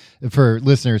person. For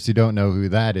listeners who don't know who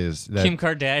that is... Kim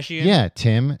Kardashian? Yeah,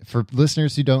 Tim. For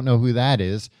listeners who don't know who that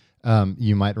is,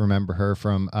 you might remember her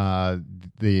from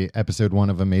the episode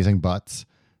 1 of Amazing Butts.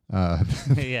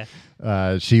 Yeah.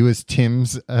 She was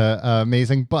Tim's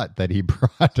amazing butt that he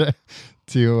brought to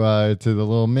the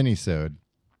little mini-sode.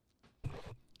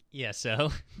 Yeah,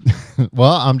 so...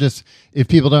 Well, if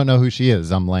people don't know who she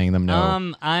is, I'm letting them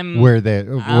know where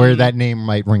that name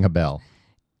might ring a bell.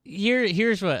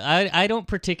 Here's what I don't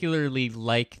particularly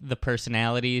like the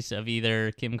personalities of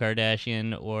either Kim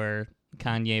Kardashian or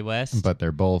Kanye West, but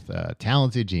they're both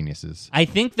talented geniuses. I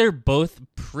think they're both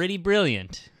pretty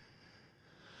brilliant.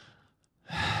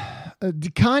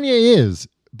 Kanye is,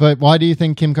 but why do you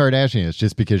think Kim Kardashian is?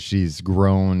 Just because she's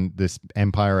grown this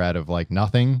empire out of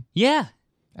nothing? Yeah.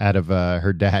 Out of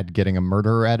her dad getting a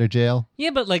murderer out of jail? Yeah,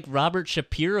 but Robert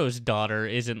Shapiro's daughter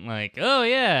isn't oh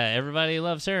yeah, everybody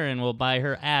loves her and will buy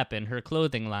her app and her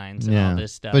clothing lines and all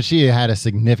this stuff. But she had a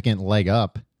significant leg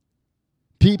up.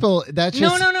 People, that's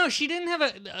just... No, she didn't have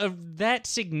a that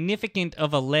significant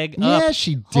of a leg up. Yeah,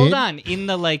 she did. Hold on, in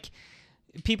the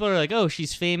people are oh,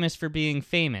 she's famous for being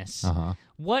famous. Uh-huh.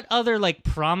 What other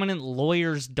prominent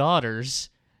lawyers' daughters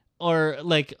are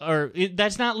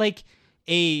that's not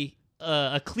a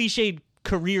cliched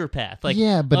career path.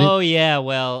 Yeah, but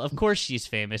well, of course she's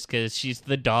famous because she's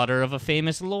the daughter of a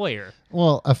famous lawyer.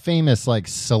 Well, a famous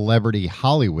celebrity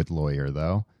Hollywood lawyer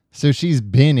though. So she's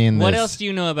been in this. What else do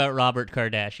you know about Robert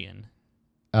Kardashian?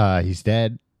 He's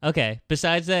dead. Okay.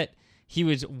 Besides that, he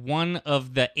was one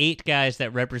of the 8 guys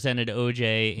that represented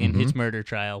OJ in his murder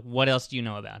trial. What else do you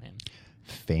know about him?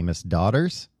 Famous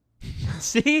daughters?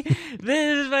 See?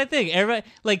 This is my thing. Everybody,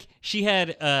 she had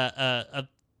a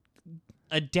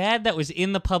dad that was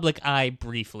in the public eye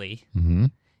briefly,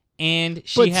 and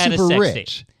she had a sex tape.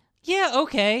 Yeah,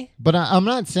 okay. But I'm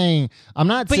not saying...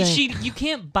 But you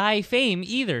can't buy fame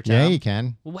either, Tom. Yeah, you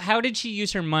can. How did she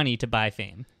use her money to buy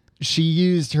fame? She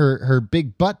used her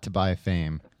big butt to buy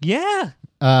fame. Yeah.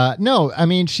 No, I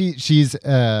mean, she's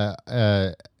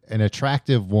an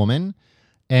attractive woman,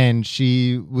 and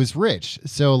she was rich.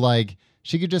 So,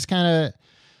 she could just kind of...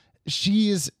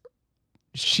 She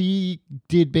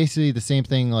did basically the same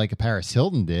thing a Paris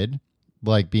Hilton did,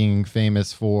 being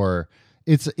famous for...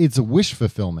 it's a wish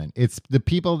fulfillment. It's the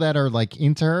people that are like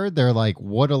into her. They're like,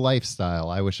 what a lifestyle.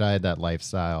 I wish I had that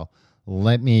lifestyle.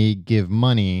 Let me give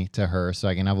money to her so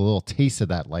I can have a little taste of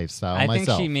that lifestyle myself. I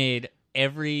think she made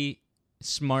every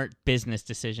smart business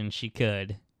decision she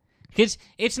could. Because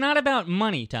it's not about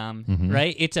money, Tom,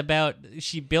 right? It's about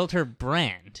she built her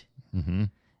brand. Mm-hmm.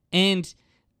 And,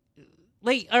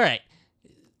 like, all right.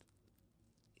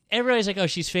 Everybody's like, oh,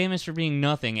 she's famous for being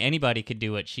nothing. Anybody could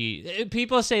do what she...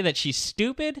 People say that she's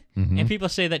stupid, and people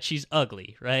say that she's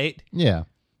ugly, right? Yeah.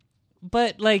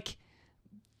 But, like,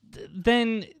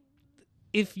 then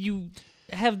if you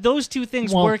have those two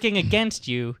things working against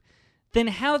you, then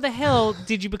how the hell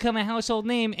did you become a household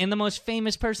name and the most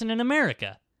famous person in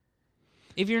America?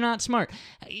 If you're not smart.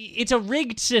 It's a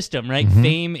rigged system, right?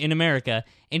 Fame in America.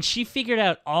 And she figured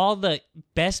out all the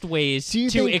best ways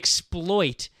to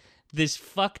exploit this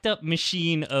fucked up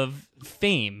machine of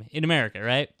fame in America,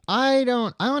 right? I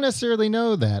don't necessarily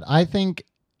know that. I think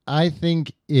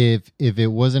if it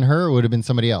wasn't her, it would have been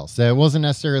somebody else. It wasn't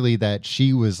necessarily that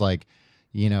she was like,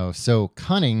 so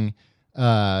cunning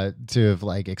to have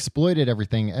like exploited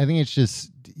everything. I think it's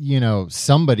just,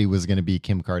 somebody was going to be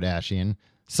Kim Kardashian.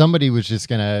 Somebody was just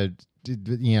going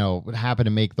to, happen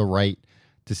to make the right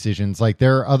decisions. Like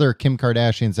there are other Kim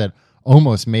Kardashians that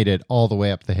almost made it all the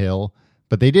way up the hill,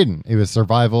 but they didn't. It was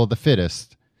survival of the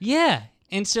fittest. Yeah.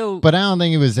 And so... But I don't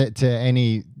think it was to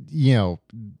any,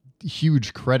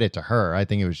 huge credit to her. I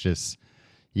think it was just...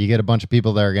 You get a bunch of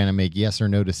people that are going to make yes or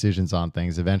no decisions on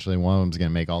things. Eventually, one of them's going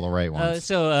to make all the right ones.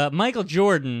 So Michael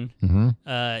Jordan...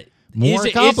 More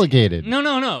complicated.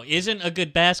 No. Isn't a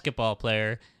good basketball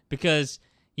player because,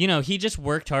 he just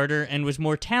worked harder and was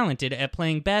more talented at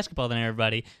playing basketball than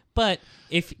everybody. But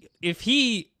if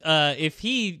he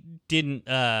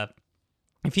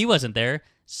wasn't there,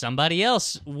 somebody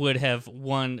else would have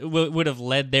would have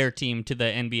led their team to the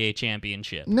NBA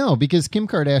championship. No, because Kim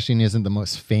Kardashian isn't the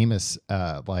most famous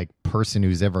person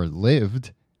who's ever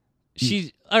lived.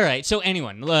 She's all right. So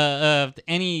anyone,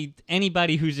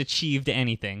 anybody who's achieved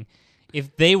anything,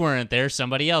 if they weren't there,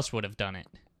 somebody else would have done it.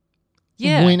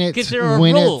 Yeah, because there are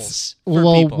rules for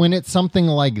people. When it's something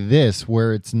like this,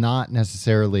 where it's not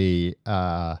necessarily.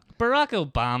 Barack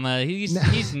Obama,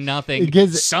 he's nothing.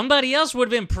 Somebody else would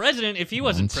have been president if he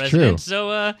wasn't president. True.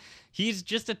 So he's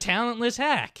just a talentless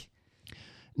hack.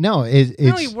 No,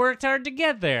 he worked hard to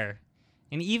get there.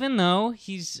 And even though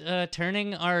he's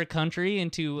turning our country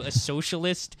into a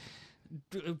socialist,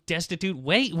 destitute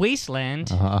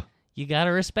wasteland, you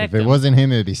gotta respect him. If it wasn't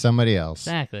him, it would be somebody else.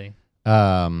 Exactly.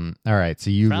 All right. So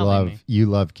you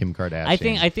love Kim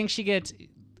Kardashian. I think she gets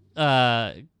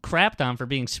crapped on for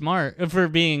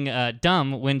being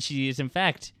dumb when she is in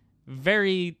fact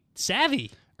very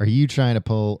savvy. Are you trying to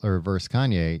pull or reverse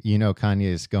Kanye?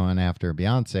 Kanye's going after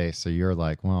Beyonce, so you're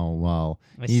like, well,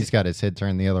 he's got his head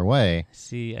turned the other way.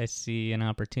 I see an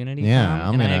opportunity. Yeah,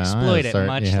 I exploit it,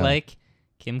 much like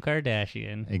Kim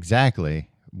Kardashian. Exactly.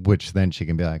 Which then she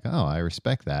can be like, oh, I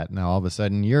respect that. Now all of a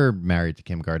sudden you're married to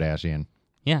Kim Kardashian.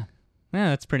 Yeah,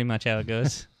 that's pretty much how it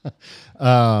goes.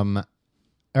 All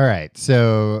right,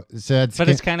 so that's... But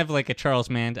it's kind of like a Charles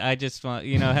Mann. I just want,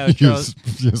 how Charles...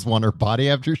 you just want her body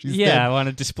after she's dead? Yeah, I want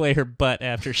to display her butt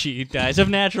after she dies of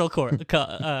natural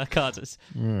causes.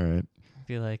 All right.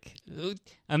 Be like,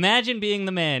 imagine being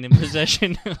the man in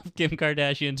possession of Kim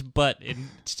Kardashian's butt in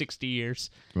 60 years.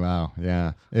 Wow,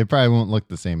 yeah. It probably won't look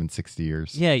the same in 60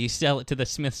 years. Yeah, you sell it to the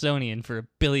Smithsonian for $1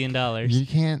 billion. You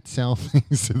can't sell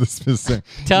things to the Smithsonian.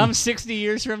 Tom, 60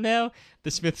 years from now,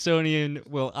 the Smithsonian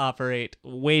will operate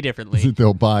way differently.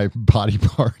 They'll buy body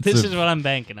parts. This is what I'm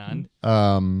banking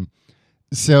on.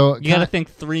 So you got to think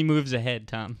 3 moves ahead,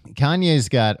 Tom. Kanye's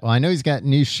got. Well, I know he's got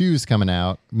new shoes coming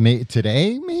out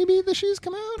today. Maybe the shoes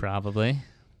come out. Probably.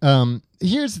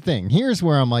 Here's the thing. Here's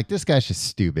where I'm like, this guy's just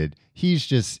stupid.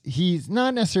 He's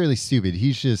not necessarily stupid.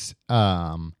 He's just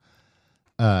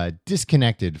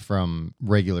disconnected from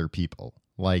regular people.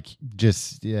 Like,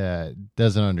 just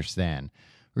doesn't understand.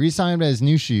 He's talking about his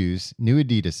new shoes, new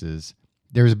Adidas's.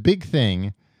 There's a big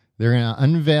thing. They're gonna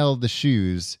unveil the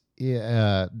shoes.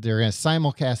 They're going to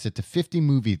simulcast it to 50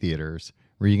 movie theaters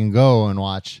where you can go and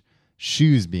watch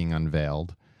shoes being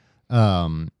unveiled,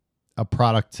 a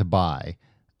product to buy.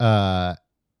 The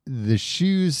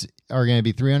shoes are going to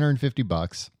be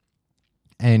 $350.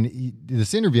 And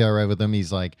this interview I read with him,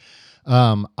 he's like,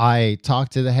 I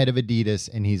talked to the head of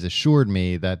Adidas and he's assured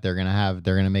me that they're going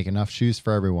to make enough shoes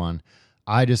for everyone.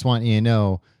 I just want you to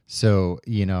know, so,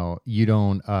 you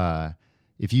don't,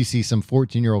 if you see some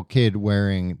 14-year-old kid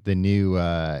wearing the new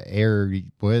Air,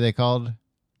 what are they called?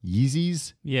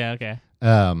 Yeezys? Yeah, okay.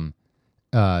 Don't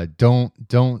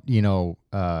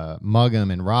mug them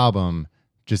and rob them.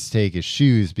 just take his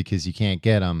shoes because you can't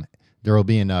get them. There will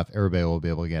be enough. Everybody will be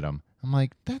able to get them. I'm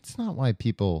like, that's not why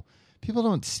people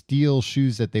don't steal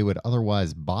shoes that they would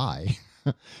otherwise buy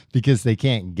because they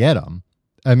can't get them.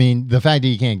 I mean, the fact that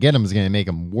you can't get them is going to make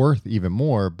them worth even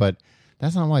more, but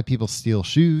that's not why people steal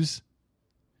shoes.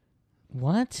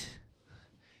 What?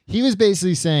 He was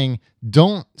basically saying,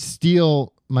 don't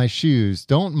steal my shoes.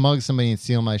 Don't mug somebody and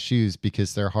steal my shoes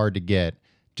because they're hard to get.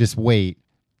 Just wait.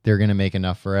 They're going to make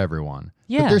enough for everyone.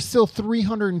 Yeah. But they're still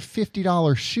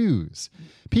 $350 shoes.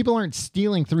 People aren't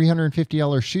stealing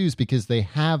 $350 shoes because they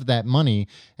have that money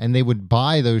and they would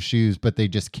buy those shoes, but they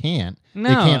just can't. No,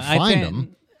 they can't find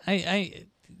them.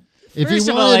 If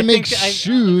you wanted to make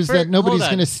shoes that nobody's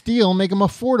going to steal, make them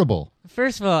affordable.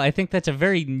 First of all, I think that's a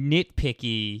very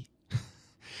nitpicky.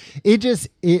 I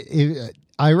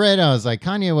was like,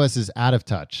 Kanye West is out of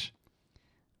touch.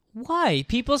 Why?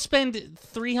 People spend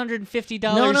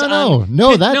 $350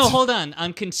 No, hold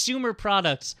on consumer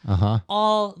products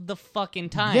all the fucking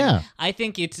time. Yeah. I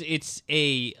think it's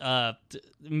a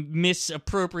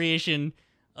misappropriation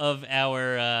of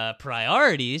our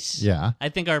priorities. Yeah. I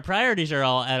think our priorities are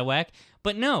all out of whack.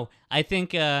 But no, I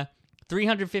think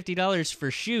 $350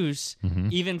 for shoes,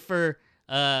 even for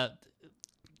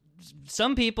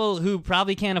some people who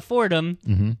probably can't afford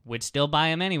them, would still buy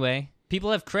them anyway.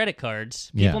 People have credit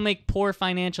cards. People make poor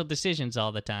financial decisions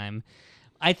all the time.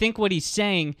 I think what he's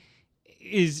saying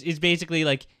is basically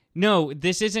like, no,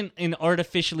 this isn't an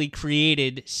artificially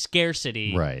created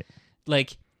scarcity. Right.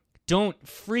 Like, don't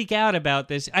freak out about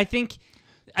this. I think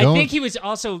he was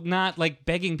also not like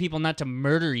begging people not to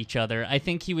murder each other. I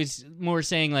think he was more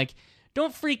saying like,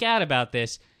 don't freak out about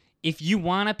this. If you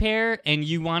want a pair and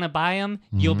you want to buy them,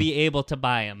 you'll be able to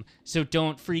buy them. So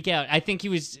don't freak out. I think he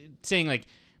was saying like,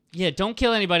 yeah, don't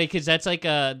kill anybody because that's like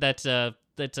that's a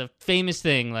famous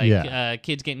thing. Like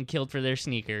kids getting killed for their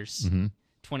sneakers.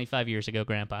 25 years ago,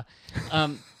 Grandpa.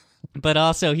 But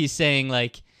also he's saying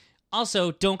like,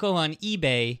 also don't go on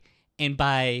eBay and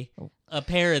buy a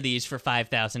pair of these for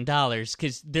 $5,000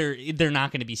 because they're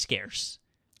not going to be scarce.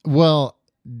 Well,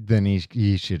 then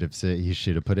he should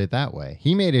have put it that way.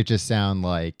 He made it just sound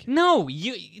like no.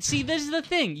 You see, this is the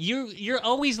thing. You're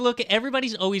always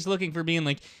everybody's always looking for being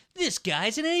like, this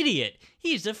guy's an idiot.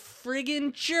 He's a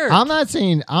friggin' jerk. I'm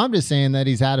just saying that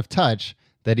he's out of touch.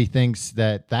 That he thinks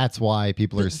that's why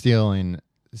people are stealing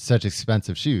such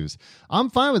expensive shoes. I'm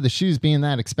fine with the shoes being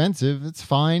that expensive. It's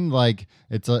fine. Like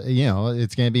it's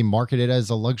it's going to be marketed as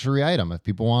a luxury item. If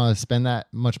people want to spend that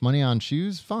much money on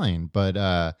shoes, fine.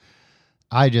 But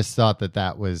I just thought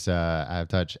that was out of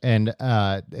touch. And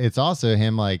it's also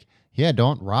him like, yeah,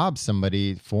 don't rob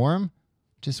somebody for him.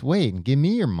 Just wait and give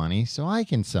me your money so I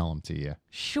can sell them to you.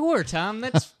 Sure, Tom.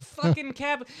 That's fucking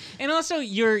cap. And also,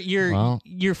 you're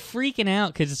freaking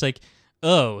out because it's like,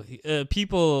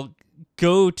 people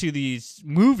go to these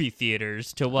movie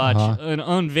theaters to watch an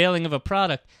unveiling of a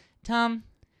product. Tom,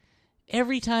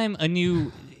 every time a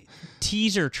new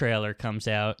teaser trailer comes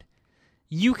out,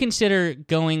 you consider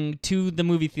going to the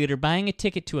movie theater, buying a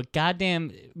ticket to a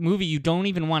goddamn movie you don't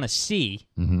even want to see,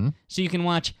 so you can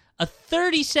watch a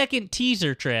 30-second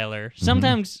teaser trailer,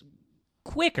 sometimes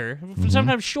quicker,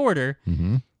 sometimes shorter,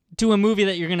 to a movie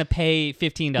that you're going to pay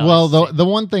 $15. Well, the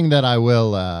one thing that I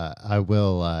will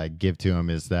give to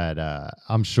him is that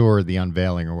I'm sure the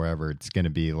unveiling or whatever, it's going to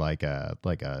be like a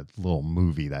little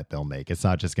movie that they'll make. It's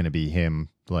not just going to be him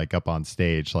like up on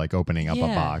stage, like opening up a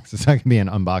box. It's not going to be an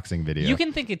unboxing video. You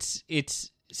can think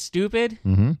it's stupid,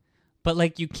 but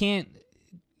like you can't.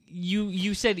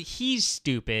 You said he's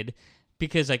stupid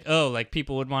because like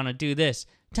people would want to do this.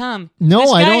 Tom,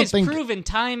 this guy has proven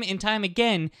time and time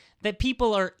again that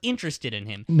people are interested in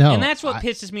him. No, and that's what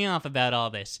pisses me off about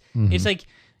all this. It's like,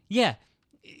 yeah,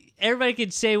 everybody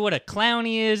could say what a clown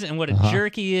he is and what a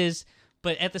jerk he is,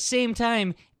 but at the same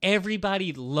time,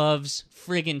 everybody loves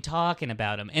friggin' talking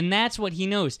about him. And that's what he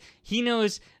knows. He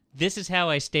knows this is how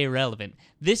I stay relevant.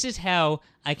 This is how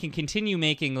I can continue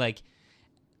making like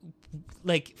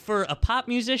for a pop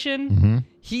musician,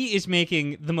 he is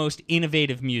making the most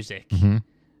innovative music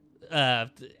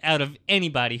out of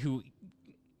anybody who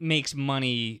makes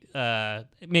money,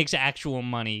 makes actual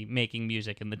money making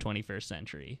music in the 21st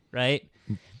century, right?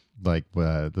 Like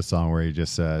the song where he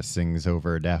just sings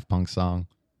over a Daft Punk song.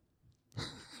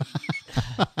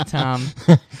 Tom,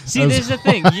 see, there's the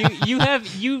thing.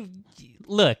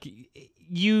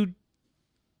 You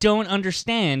don't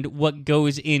understand what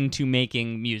goes into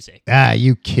making music.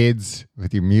 You kids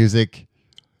with your music.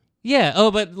 Yeah.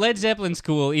 But Led Zeppelin's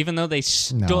cool, even though they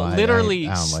stole. I don't like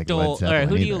Led Zeppelin All right,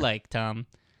 who do you either. like, Tom?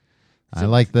 I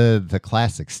like the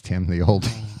classics, Tim, the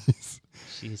oldies.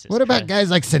 Jesus What about Christ.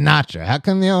 guys like Sinatra? How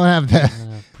come they don't have that?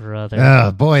 Oh, brother.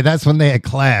 Oh, boy, that's when they had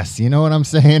class. You know what I'm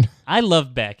saying? I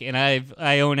love Beck, and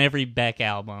I own every Beck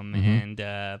album, and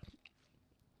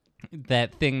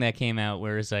that thing that came out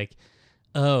where it's like,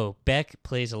 oh, Beck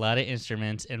plays a lot of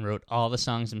instruments and wrote all the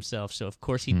songs himself, so of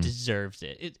course he deserves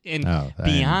it.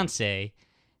 Beyonce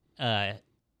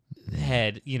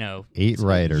had 8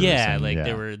 writers. Yeah, and,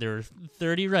 there were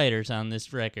 30 writers on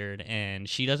this record, and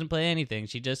she doesn't play anything;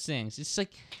 she just sings. It's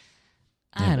like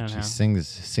I don't know. She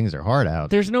sings her heart out.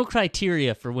 There's no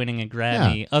criteria for winning a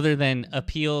Grammy other than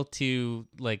appeal to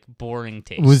like boring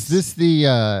taste. Was this the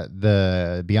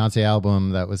Beyonce album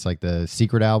that was like the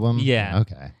secret album? Yeah.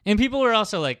 Okay. And people were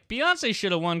also like, Beyonce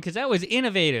should have won because that was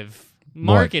innovative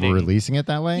marketing. What, releasing it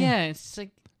that way? Yeah, it's like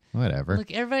whatever.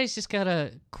 Look, everybody's just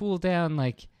gotta cool down.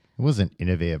 Like, it wasn't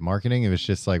innovative marketing. It was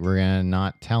just like we're gonna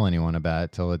not tell anyone about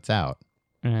it till it's out.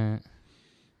 I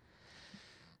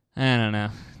don't know,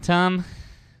 Tom.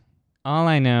 All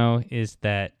I know is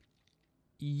that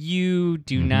you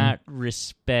do not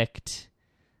respect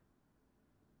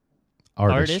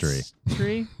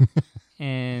artistry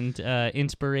and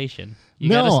inspiration. You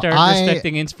gotta start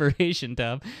respecting inspiration,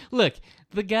 Tom. Look,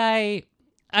 the guy,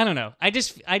 I don't know.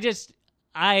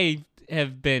 I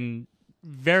have been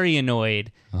very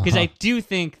annoyed because I do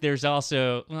think there's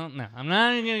also, well, no, I'm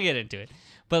not even going to get into it.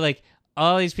 But like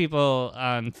all these people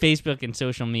on Facebook and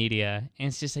social media, and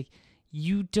it's just like,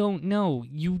 you don't know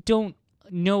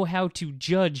how to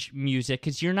judge music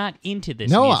because you're not into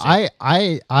this music.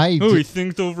 He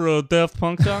thinks over a Daft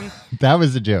Punk song? That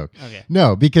was a joke. Okay.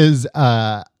 No, because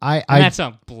that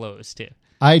song blows too.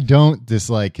 I don't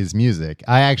dislike his music.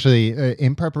 I actually,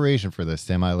 in preparation for this,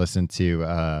 Tim, I listened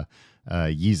to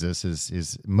Yeezus,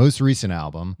 his most recent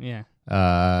album. Yeah.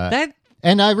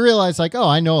 And I realized, like, oh,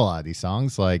 I know a lot of these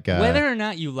songs. Like, whether or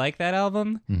not you like that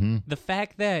album, the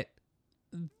fact that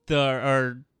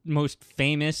our most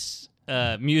famous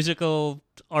musical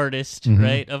artist,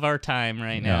 right, of our time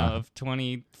right now, of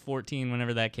 2014,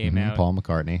 whenever that came out. Paul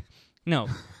McCartney. No.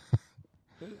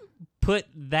 Put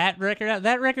that record out.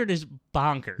 That record is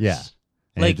bonkers. Yeah.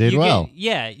 And it did well.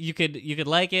 You could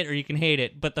like it or you can hate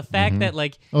it, but the fact that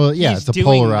like it's a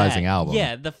polarizing album.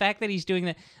 Yeah, the fact that he's doing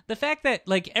that, the fact that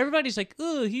like everybody's like,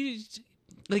 oh, he's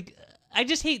like, I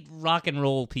just hate rock and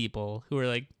roll people who are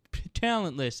like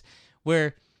talentless.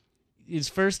 Where his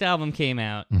first album came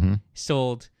out,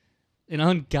 sold an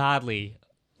ungodly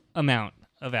amount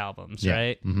of albums,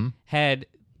 right? Had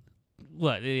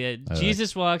what? He had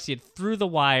Jesus Walks. He had Through the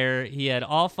Wire. He had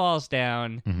All Falls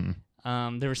Down.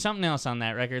 There was something else on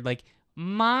that record, like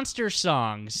monster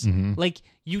songs. Like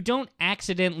you don't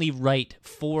accidentally write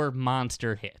 4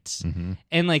 monster hits,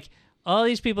 and like all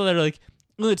these people that are like,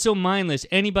 oh, it's so mindless.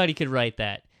 Anybody could write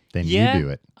that. Then you do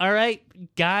it. All right,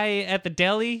 guy at the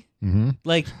deli.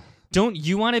 Like, don't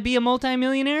you want to be a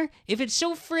multimillionaire? If it's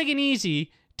so friggin'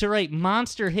 easy to write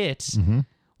monster hits,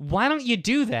 why don't you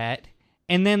do that?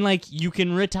 And then, like, you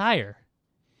can retire.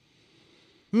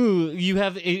 Ooh, you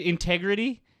have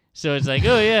integrity? So it's like,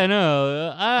 oh, yeah,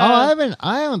 no. I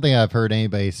don't think I've heard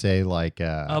anybody say, like...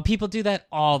 people do that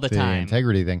all the time. The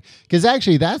integrity thing. Because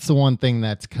actually, that's the one thing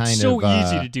that's so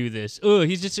easy to do this. Oh,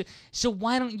 he's just... So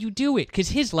why don't you do it? Because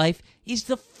his life is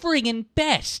the friggin'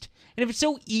 best. And if it's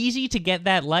so easy to get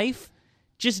that life,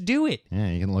 just do it. Yeah,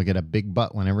 you can look at a big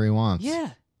butt whenever he wants.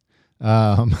 Yeah.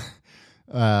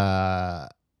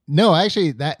 No,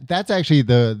 actually, that's actually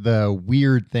the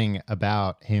weird thing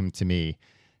about him to me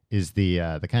is the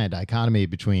kind of dichotomy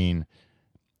between.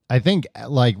 I think,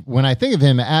 like, when I think of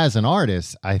him as an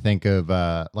artist, I think of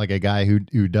like a guy who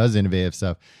does innovative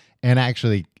stuff and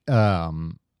actually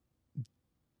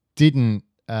didn't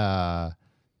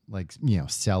like,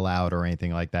 sell out or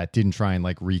anything like that. Didn't try and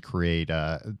like recreate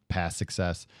past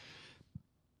success,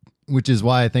 which is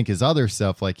why I think his other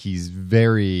stuff, like, he's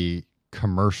very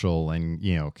commercial and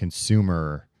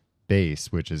consumer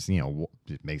based, which is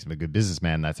it makes him a good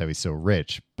businessman. That's how he's so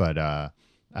rich. But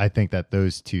I think that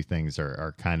those two things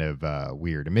are kind of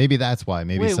weird, and maybe that's why.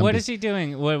 Wait, what is he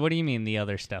doing? What do you mean the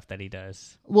other stuff that he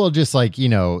does? Well, just like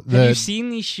have you seen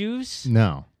these shoes?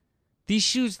 No. These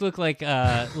shoes look like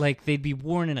they'd be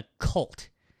worn in a cult,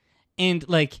 and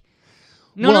like,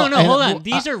 no, hold on.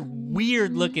 These are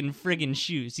weird looking friggin'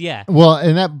 shoes. Yeah. Well,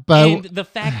 and the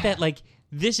fact that like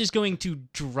this is going to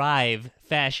drive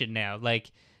fashion now,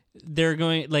 like they're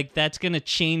going like that's going to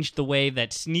change the way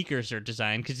that sneakers are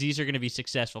designed because these are going to be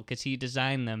successful because he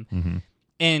designed them,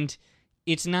 and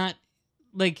it's not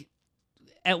like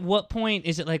at what point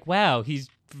is it like, wow, he's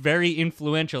very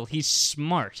influential. He's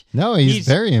smart. No, he's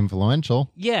very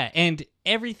influential. Yeah, and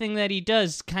everything that he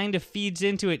does kind of feeds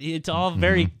into it. It's all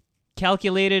very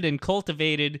calculated and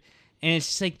cultivated, and it's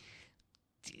just like,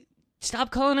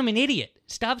 stop calling him an idiot.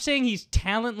 Stop saying he's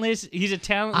talentless. He's a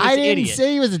talentless idiot. I didn't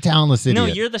say he was a talentless idiot.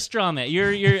 No, you're the straw man.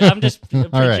 I'm just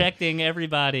projecting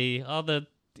everybody, all the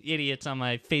idiots on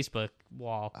my Facebook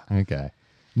wall. Okay.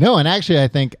 No, and actually, I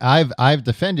think I've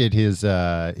defended his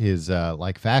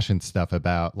like fashion stuff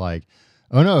about like,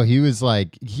 oh no, he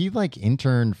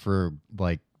interned for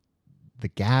like the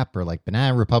Gap or like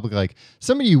Banana Republic, like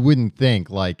somebody you wouldn't think,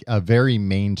 like a very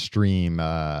mainstream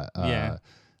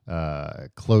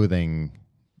clothing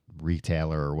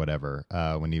retailer or whatever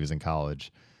when he was in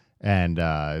college. And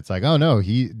it's like, oh no,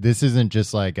 this isn't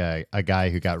just like a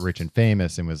guy who got rich and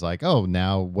famous and was like, oh,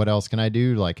 now what else can I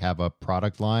do? Like have a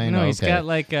product line? No, he's got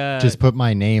like just put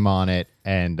my name on it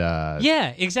and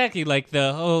yeah, exactly. Like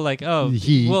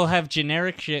we'll have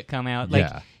generic shit come out.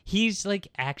 Like he's like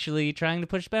actually trying to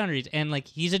push boundaries, and like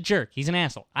he's a jerk. He's an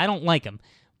asshole. I don't like him,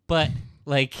 but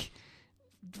like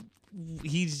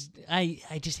I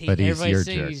just hate everybody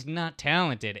saying he's not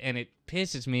talented, and it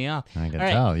pisses me off. I can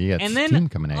tell. You got steam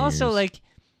coming out. Also, yours. like,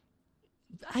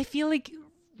 I feel like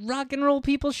rock and roll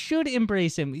people should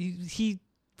embrace him. He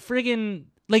friggin'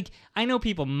 like, I know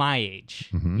people my age,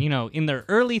 you know, in their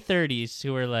early 30s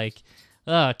who are like,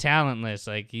 oh, talentless.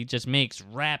 Like he just makes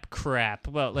rap crap.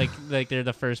 Well, like they're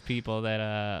the first people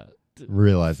that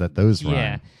realize that those rhyme.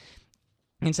 Yeah,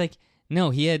 and it's like, no,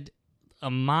 he had a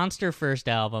monster first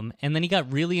album, and then he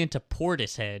got really into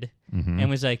Portishead and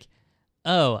was like,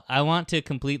 oh, I want to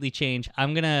completely change.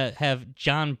 I'm going to have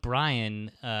John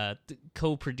Bryan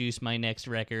co-produce my next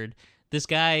record. This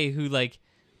guy who like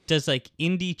does like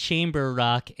indie chamber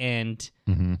rock and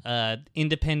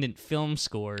independent film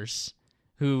scores,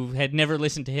 who had never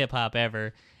listened to hip hop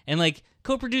ever, and like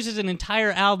co-produces an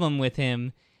entire album with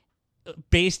him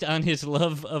based on his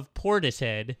love of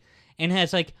Portishead, and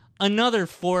has like another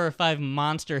 4 or 5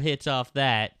 monster hits off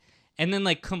that, and then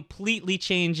like completely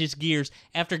changes gears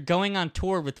after going on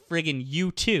tour with friggin'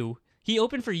 U2. He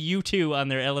opened for U2 on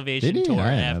their Elevation tour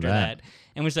after that,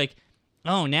 and was like,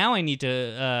 oh, now I need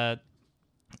to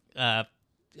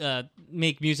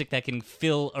make music that can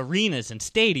fill arenas and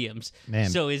stadiums.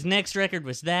 Man. So his next record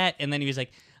was that, and then he was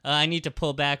like, I need to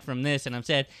pull back from this, and I'm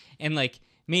sad, and like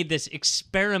made this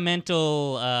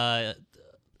experimental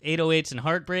 808s and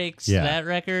Heartbreaks, that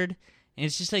record. And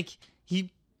it's just like,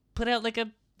 he put out like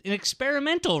an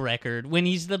experimental record when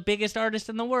he's the biggest artist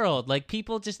in the world. Like,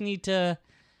 people just need to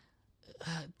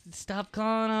stop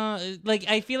calling like,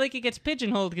 I feel like it gets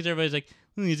pigeonholed because everybody's like,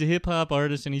 he's a hip-hop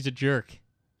artist and he's a jerk.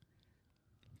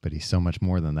 But he's so much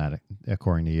more than that,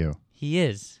 according to you. He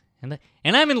is. And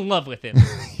I'm in love with him.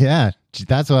 Yeah,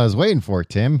 that's what I was waiting for,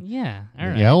 Tim. Yeah, all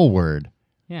right. The L word.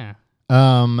 Yeah.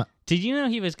 Did you know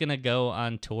he was going to go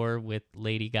on tour with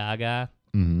Lady Gaga?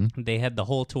 Mm-hmm. They had the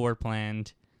whole tour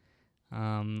planned,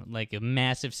 like a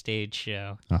massive stage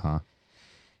show. Uh-huh.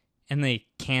 And they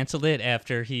canceled it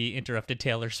after he interrupted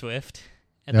Taylor Swift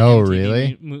at the MTV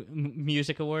really?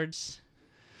 Music Awards.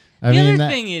 The other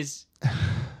thing is,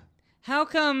 how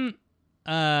come,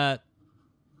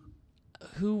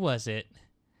 who was it?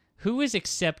 Who was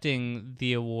accepting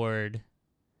the award?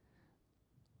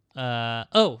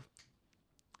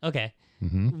 Okay.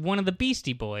 Mm-hmm. One of the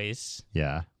Beastie Boys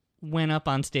went up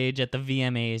on stage at the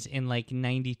VMAs in like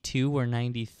 92 or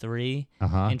 93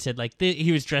 and said like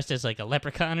he was dressed as like a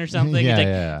leprechaun or something. He's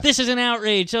like, this is an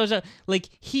outrage. So like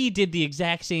he did the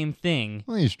exact same thing.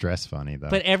 Well, he's dressed funny though.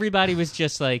 But everybody was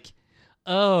just like,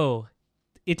 oh,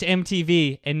 it's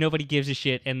MTV and nobody gives a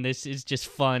shit and this is just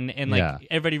fun, and like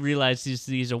everybody realizes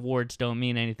these awards don't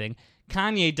mean anything.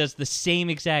 Kanye does the same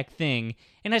exact thing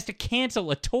and has to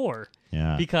cancel a tour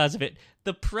because of it.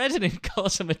 The president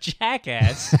calls him a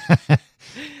jackass.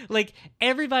 Like,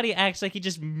 everybody acts like he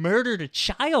just murdered a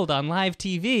child on live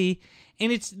TV,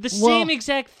 and it's the same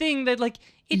exact thing that, like,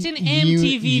 it's an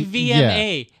MTV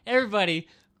VMA. Yeah. Everybody,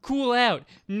 cool out.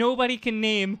 Nobody can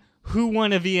name who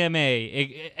won a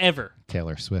VMA ever.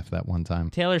 Taylor Swift that one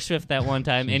time.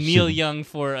 And Neil Young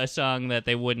for a song that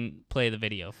they wouldn't play the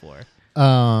video for.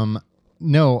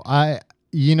 No,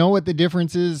 you know what the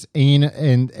difference is, and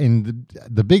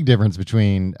the big difference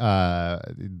between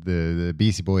the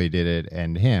Beastie Boy did it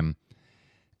and him,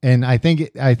 and I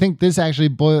think this actually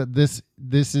this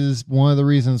is one of the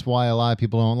reasons why a lot of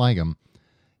people don't like him.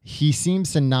 He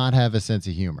seems to not have a sense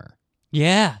of humor.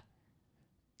 Yeah.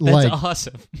 That's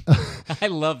awesome. I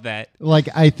love that. Like,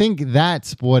 I think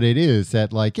that's what it is.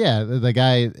 That, like, the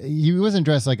guy, he wasn't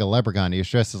dressed like a leprechaun. He was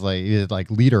dressed as like, he had like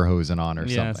lederhosen on or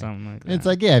something. Yeah, something like that. It's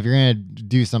like, if you're going to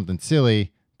do something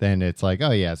silly, then it's like, oh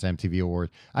yeah, it's MTV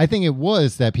Award. I think it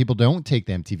was that people don't take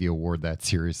the MTV Award that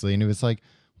seriously. And it was like,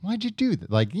 why'd you do that?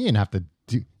 Like, you didn't have to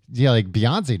like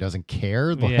Beyonce doesn't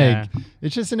care. Like Yeah.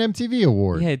 it's just an MTV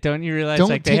award. Yeah, don't you realize Don't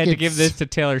like they had to tickets- give this to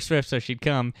Taylor Swift so she'd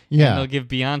come? Yeah. And they'll give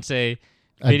Beyonce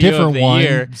A video different of the one,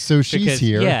 year so she's because,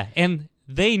 here. Yeah, and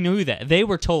they knew that. They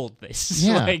were told this.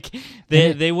 Yeah. Like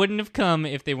they wouldn't have come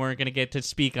if they weren't going to get to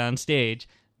speak on stage.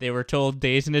 They were told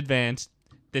days in advance,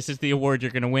 this is the award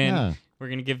you're going to win. Yeah. We're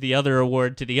going to give the other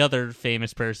award to the other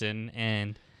famous person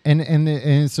and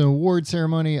it's an award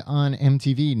ceremony on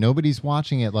MTV. Nobody's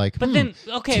watching it. Like, But then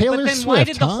Taylor why Swift,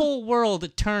 did the huh? whole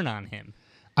world turn on him?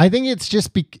 I think it's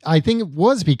just. I think it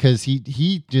was because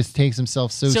he just takes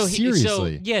himself so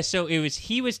seriously. So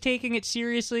he was taking it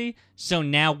seriously. So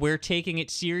now we're taking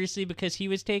it seriously because he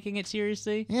was taking it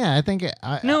seriously. Yeah, I think.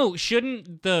 No,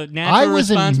 shouldn't the I natural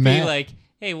wasn't response be mad- like,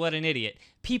 "Hey, what an idiot"?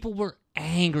 People were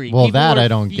angry. Well, People that were I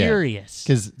don't furious.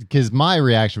 get because my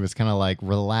reaction was kind of like,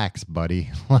 "Relax, buddy.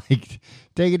 Like,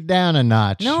 take it down a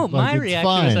notch." No, Like, my it's reaction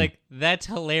fine. was like, "That's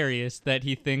hilarious that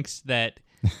he thinks that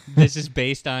this is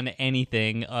based on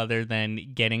anything other than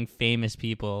getting famous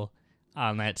people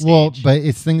on that stage." Well, but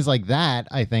it's things like that,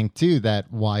 I think, too, that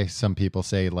why some people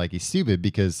say, like, he's stupid,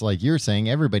 because, like you're saying,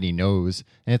 everybody knows.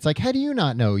 And it's like, how do you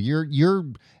not know? You're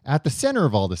at the center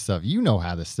of all this stuff. You know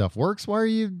how this stuff works. Why are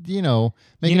you,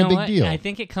 making a big what? deal? I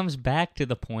think it comes back to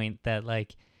the point that,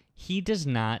 like, he does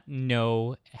not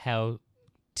know how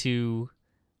to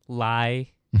lie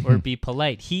or be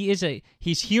polite. He's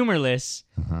humorless,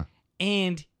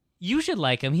 and you should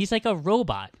like him. He's like a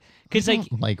robot. Because,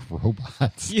 like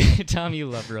robots. Tom, you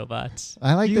love robots.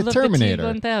 I like you the Terminator.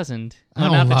 The T-1000. Oh,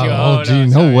 Not the wow. T-1000.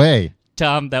 No sorry. way.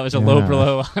 Tom, that was a low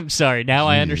blow. I'm sorry. Now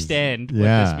I Jeez. understand what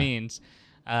Yeah. this means.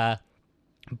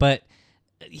 But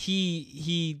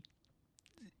he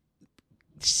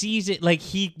sees it like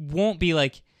he won't be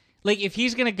like if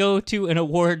he's gonna go to an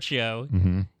award show.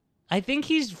 Mm-hmm. I think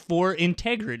he's for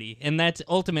integrity, and that's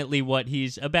ultimately what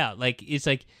he's about. Like it's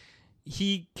like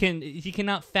he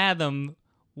cannot fathom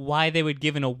why they would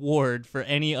give an award for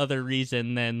any other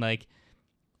reason than like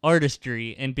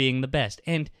artistry and being the best.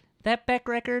 And that Beck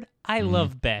record, I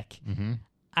love Beck. Mm-hmm.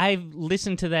 I've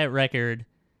listened to that record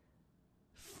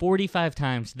 45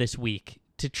 times this week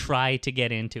to try to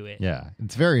get into it. Yeah,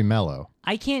 it's very mellow.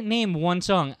 I can't name one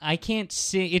song. I can't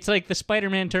sing. It's like the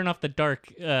Spider-Man Turn Off the Dark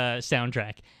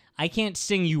soundtrack. I can't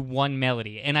sing you one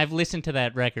melody, and I've listened to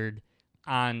that record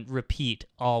on repeat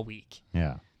all week.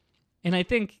 Yeah. And I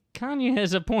think Kanye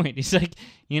has a point. He's like,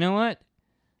 you know what?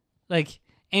 Like,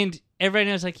 and everybody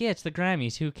knows, like, yeah, it's the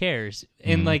Grammys. Who cares?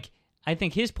 And, like, I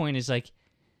think his point is, like,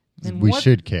 then we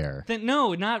should care. Then,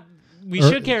 no, not we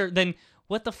should care. Then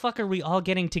what the fuck are we all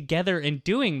getting together and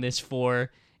doing this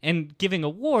for and giving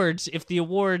awards if the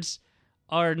awards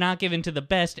are not given to the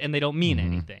best and they don't mean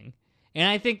anything? And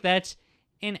I think that's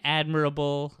an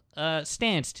admirable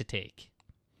stance to take.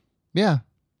 Yeah.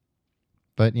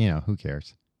 But, who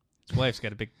cares? His wife's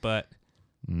got a big butt.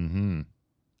 Mm-hmm.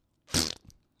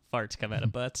 Farts come out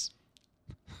of butts.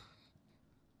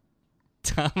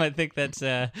 Tom, I think that's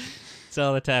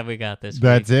all the time we got this week.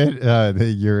 That's it.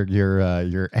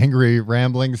 Your angry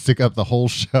ramblings took up the whole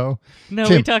show. No,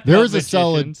 Tim, we talked there about was a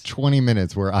solid magicians. 20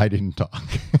 minutes where I didn't talk.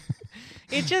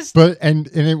 It just But and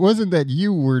it wasn't that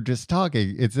you were just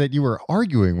talking; it's that you were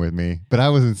arguing with me, but I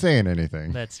wasn't saying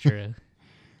anything. That's true.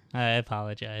 I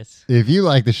apologize. If you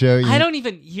like the show, I don't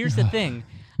even. Here's the thing.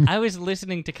 I was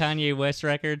listening to Kanye West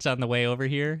records on the way over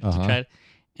here to try,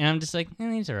 and I'm just like,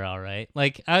 these are all right.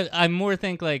 Like I more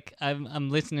think like I'm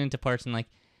listening to parts and like,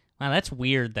 wow, that's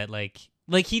weird that like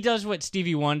he does what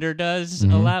Stevie Wonder does a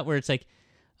lot, where it's like,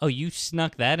 oh, you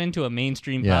snuck that into a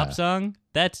mainstream pop song.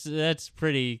 That's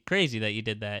pretty crazy that you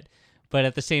did that. But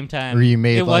at the same time, Or you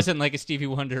made, it like- wasn't like a Stevie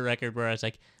Wonder record where I was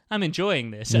like, I'm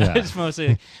enjoying this. Yeah. It's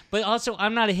mostly, but also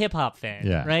I'm not a hip hop fan,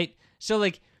 Yeah. right? So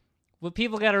like, what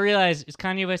people got to realize is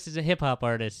Kanye West is a hip hop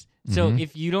artist. So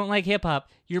if you don't like hip hop,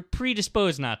 you're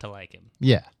predisposed not to like him.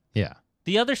 Yeah.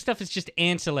 The other stuff is just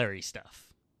ancillary stuff,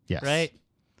 Yes. right?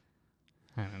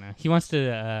 I don't know. He wants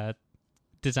to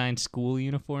design school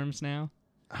uniforms now,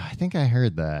 I think I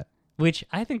heard that. which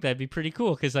I think that'd be pretty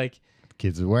cool because like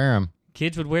Kids would wear them.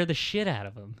 kids would wear the shit out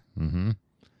of them. Mm-hmm.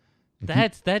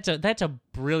 That's a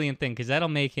brilliant thing because that'll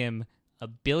make him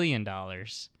 $1 billion.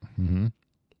 Mm-hmm.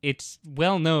 It's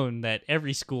well known that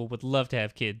every school would love to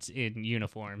have kids in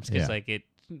uniforms because like it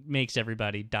makes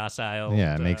everybody docile.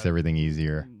 Yeah, it makes everything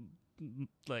easier.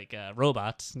 like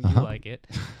robots. You like it.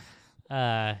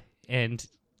 And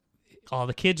all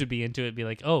the kids would be into it. Be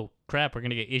like, oh crap, we're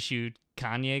gonna get issued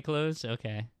Kanye clothes.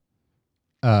 Okay.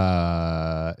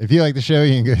 If you like the show,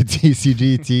 you can go to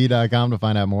tcgt.com to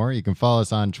find out more. You can follow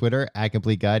us on Twitter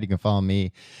 @CompleteGuide. You can follow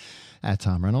me At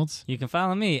Tom Reynolds. You can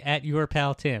follow me at your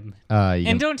pal Tim.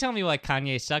 Don't tell me why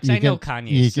Kanye sucks. I know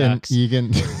Kanye sucks. You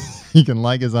can you can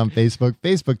like us on Facebook,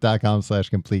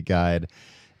 facebook.com/complete guide.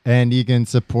 And you can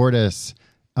support us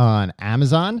on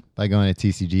Amazon by going to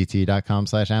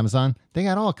tcgt.com/Amazon. They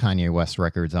got all Kanye West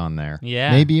records on there.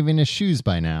 Yeah. Maybe even his shoes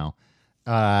by now.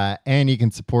 And you can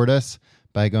support us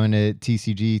by going to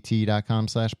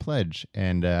tcgt.com/pledge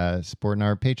and supporting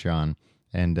our Patreon.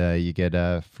 And you get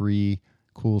free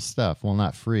cool stuff. Well,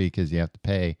 not free because you have to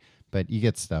pay, but you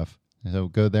get stuff. So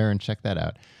go there and check that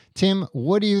out. Tim,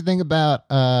 what do you think about,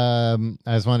 I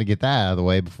just want to get that out of the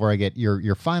way before I get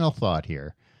your final thought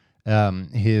here.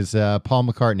 His Paul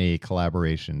McCartney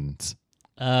collaborations.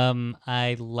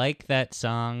 I like that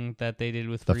song that they did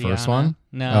with the Rihanna. first one?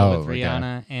 No, with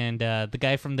Rihanna and the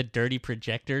guy from the Dirty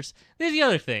Projectors. There's the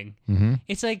other thing. Mm-hmm.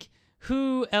 It's like,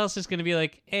 who else is going to be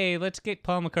like, hey, let's get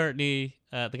Paul McCartney,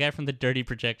 the guy from the Dirty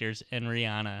Projectors, and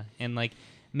Rihanna, and like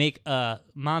make a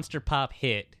monster pop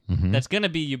hit that's going to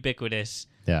be ubiquitous.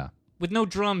 Yeah, with no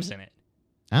drums in it.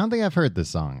 I don't think I've heard this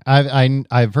song.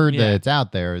 I've heard that it's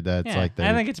out there. That's like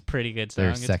I think it's a pretty good song.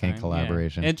 Their second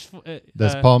collaboration. Yeah. It's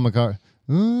does Paul McCartney?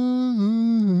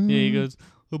 Yeah, he goes.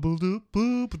 A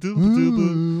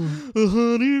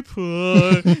honey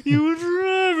pie, you were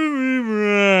driving me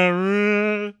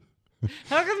mad.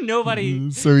 How come nobody?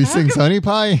 So he sings "Honey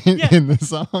Pie" in the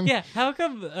song. Yeah, how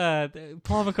come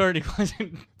Paul McCartney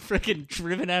wasn't freaking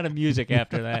driven out of music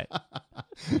after that?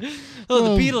 The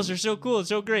Beatles are so cool, it's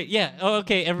so great. Yeah. Oh,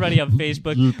 okay, everybody on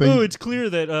Facebook. It's clear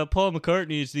that Paul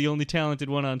McCartney is the only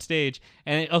talented one on stage.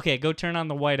 And okay, go turn on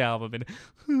the White Album and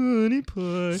 "Honey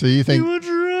Pie." So you think you were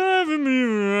driving me?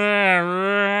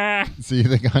 So you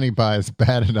think "Honey Pie" is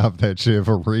bad enough that should have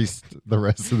erased the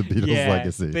rest of the Beatles'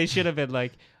 legacy? They should have been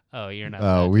like, oh, you're not.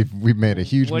 Oh, we've made a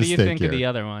huge mistake here. What do you think of the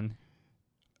other one?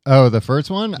 Oh, the first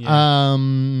one? Yeah.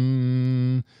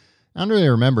 I don't really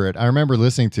remember it. I remember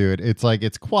listening to it. It's like,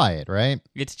 it's quiet, right?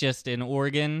 It's just an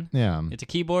organ. Yeah. It's a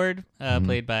keyboard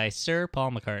played by Sir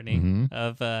Paul McCartney.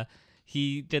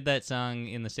 He did that song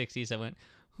in the 60s that went,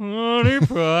 honey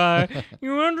pie,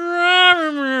 you are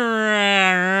driving me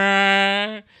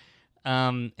around.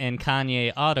 And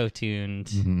Kanye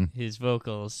auto-tuned his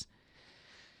vocals.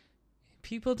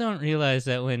 People don't realize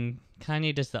that when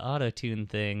Kanye does the auto-tune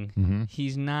thing,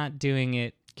 he's not doing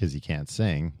it because he can't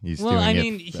sing. He's doing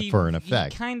it for an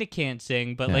effect. He kind of can't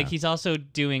sing, but like he's also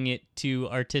doing it to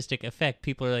artistic effect.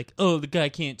 People are like, "Oh, the guy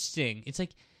can't sing." It's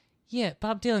like, yeah,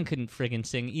 Bob Dylan couldn't friggin'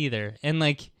 sing either, and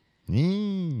like,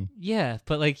 yeah,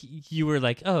 but like you were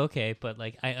like, "Oh, okay," but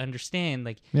like I understand,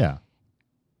 like, yeah,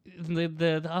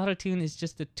 the auto-tune is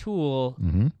just a tool.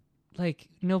 Like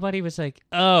nobody was like,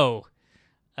 "Oh,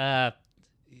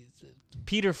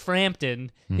 Peter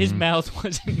Frampton, his mouth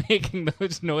wasn't making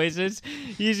those noises.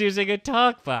 He's using a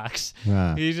talk box.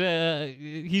 He's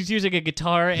using a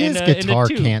guitar and a guitar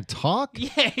tube. Can't talk?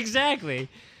 Yeah, exactly.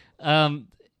 And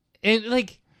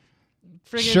like,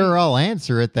 friggin', sure, I'll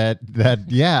answer it. That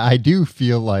yeah, I do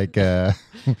feel like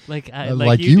like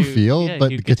you feel, but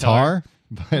the guitar.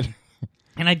 But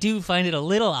and I do find it a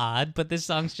little odd, but this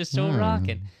song's just so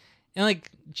rocking. And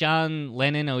like John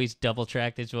Lennon always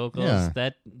double-tracked his vocals. Yeah.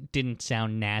 That didn't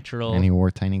sound natural. And he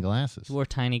wore tiny glasses.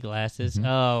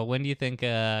 Oh, when do you think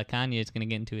Kanye is going to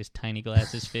get into his tiny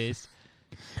glasses phase?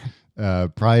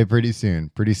 Probably pretty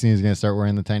soon. Pretty soon he's going to start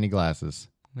wearing the tiny glasses.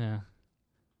 Yeah.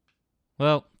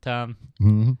 Well, Tom,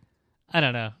 I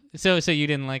don't know. So you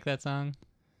didn't like that song?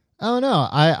 Oh, no.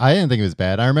 I didn't think it was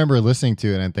bad. I remember listening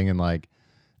to it and thinking like,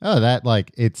 oh, that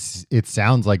like it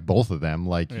sounds like both of them.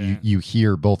 Like you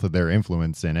hear both of their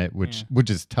influence in it, which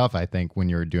is tough, I think, when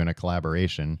you're doing a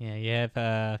collaboration. Yeah, you have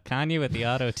Kanye with the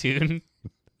auto tune.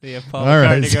 You have Paul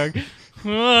McCartney going,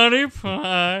 "Honey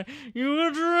pie, you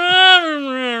were driving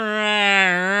me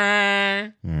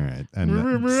around." All right, and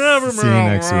see you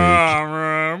next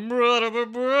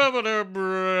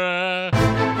week.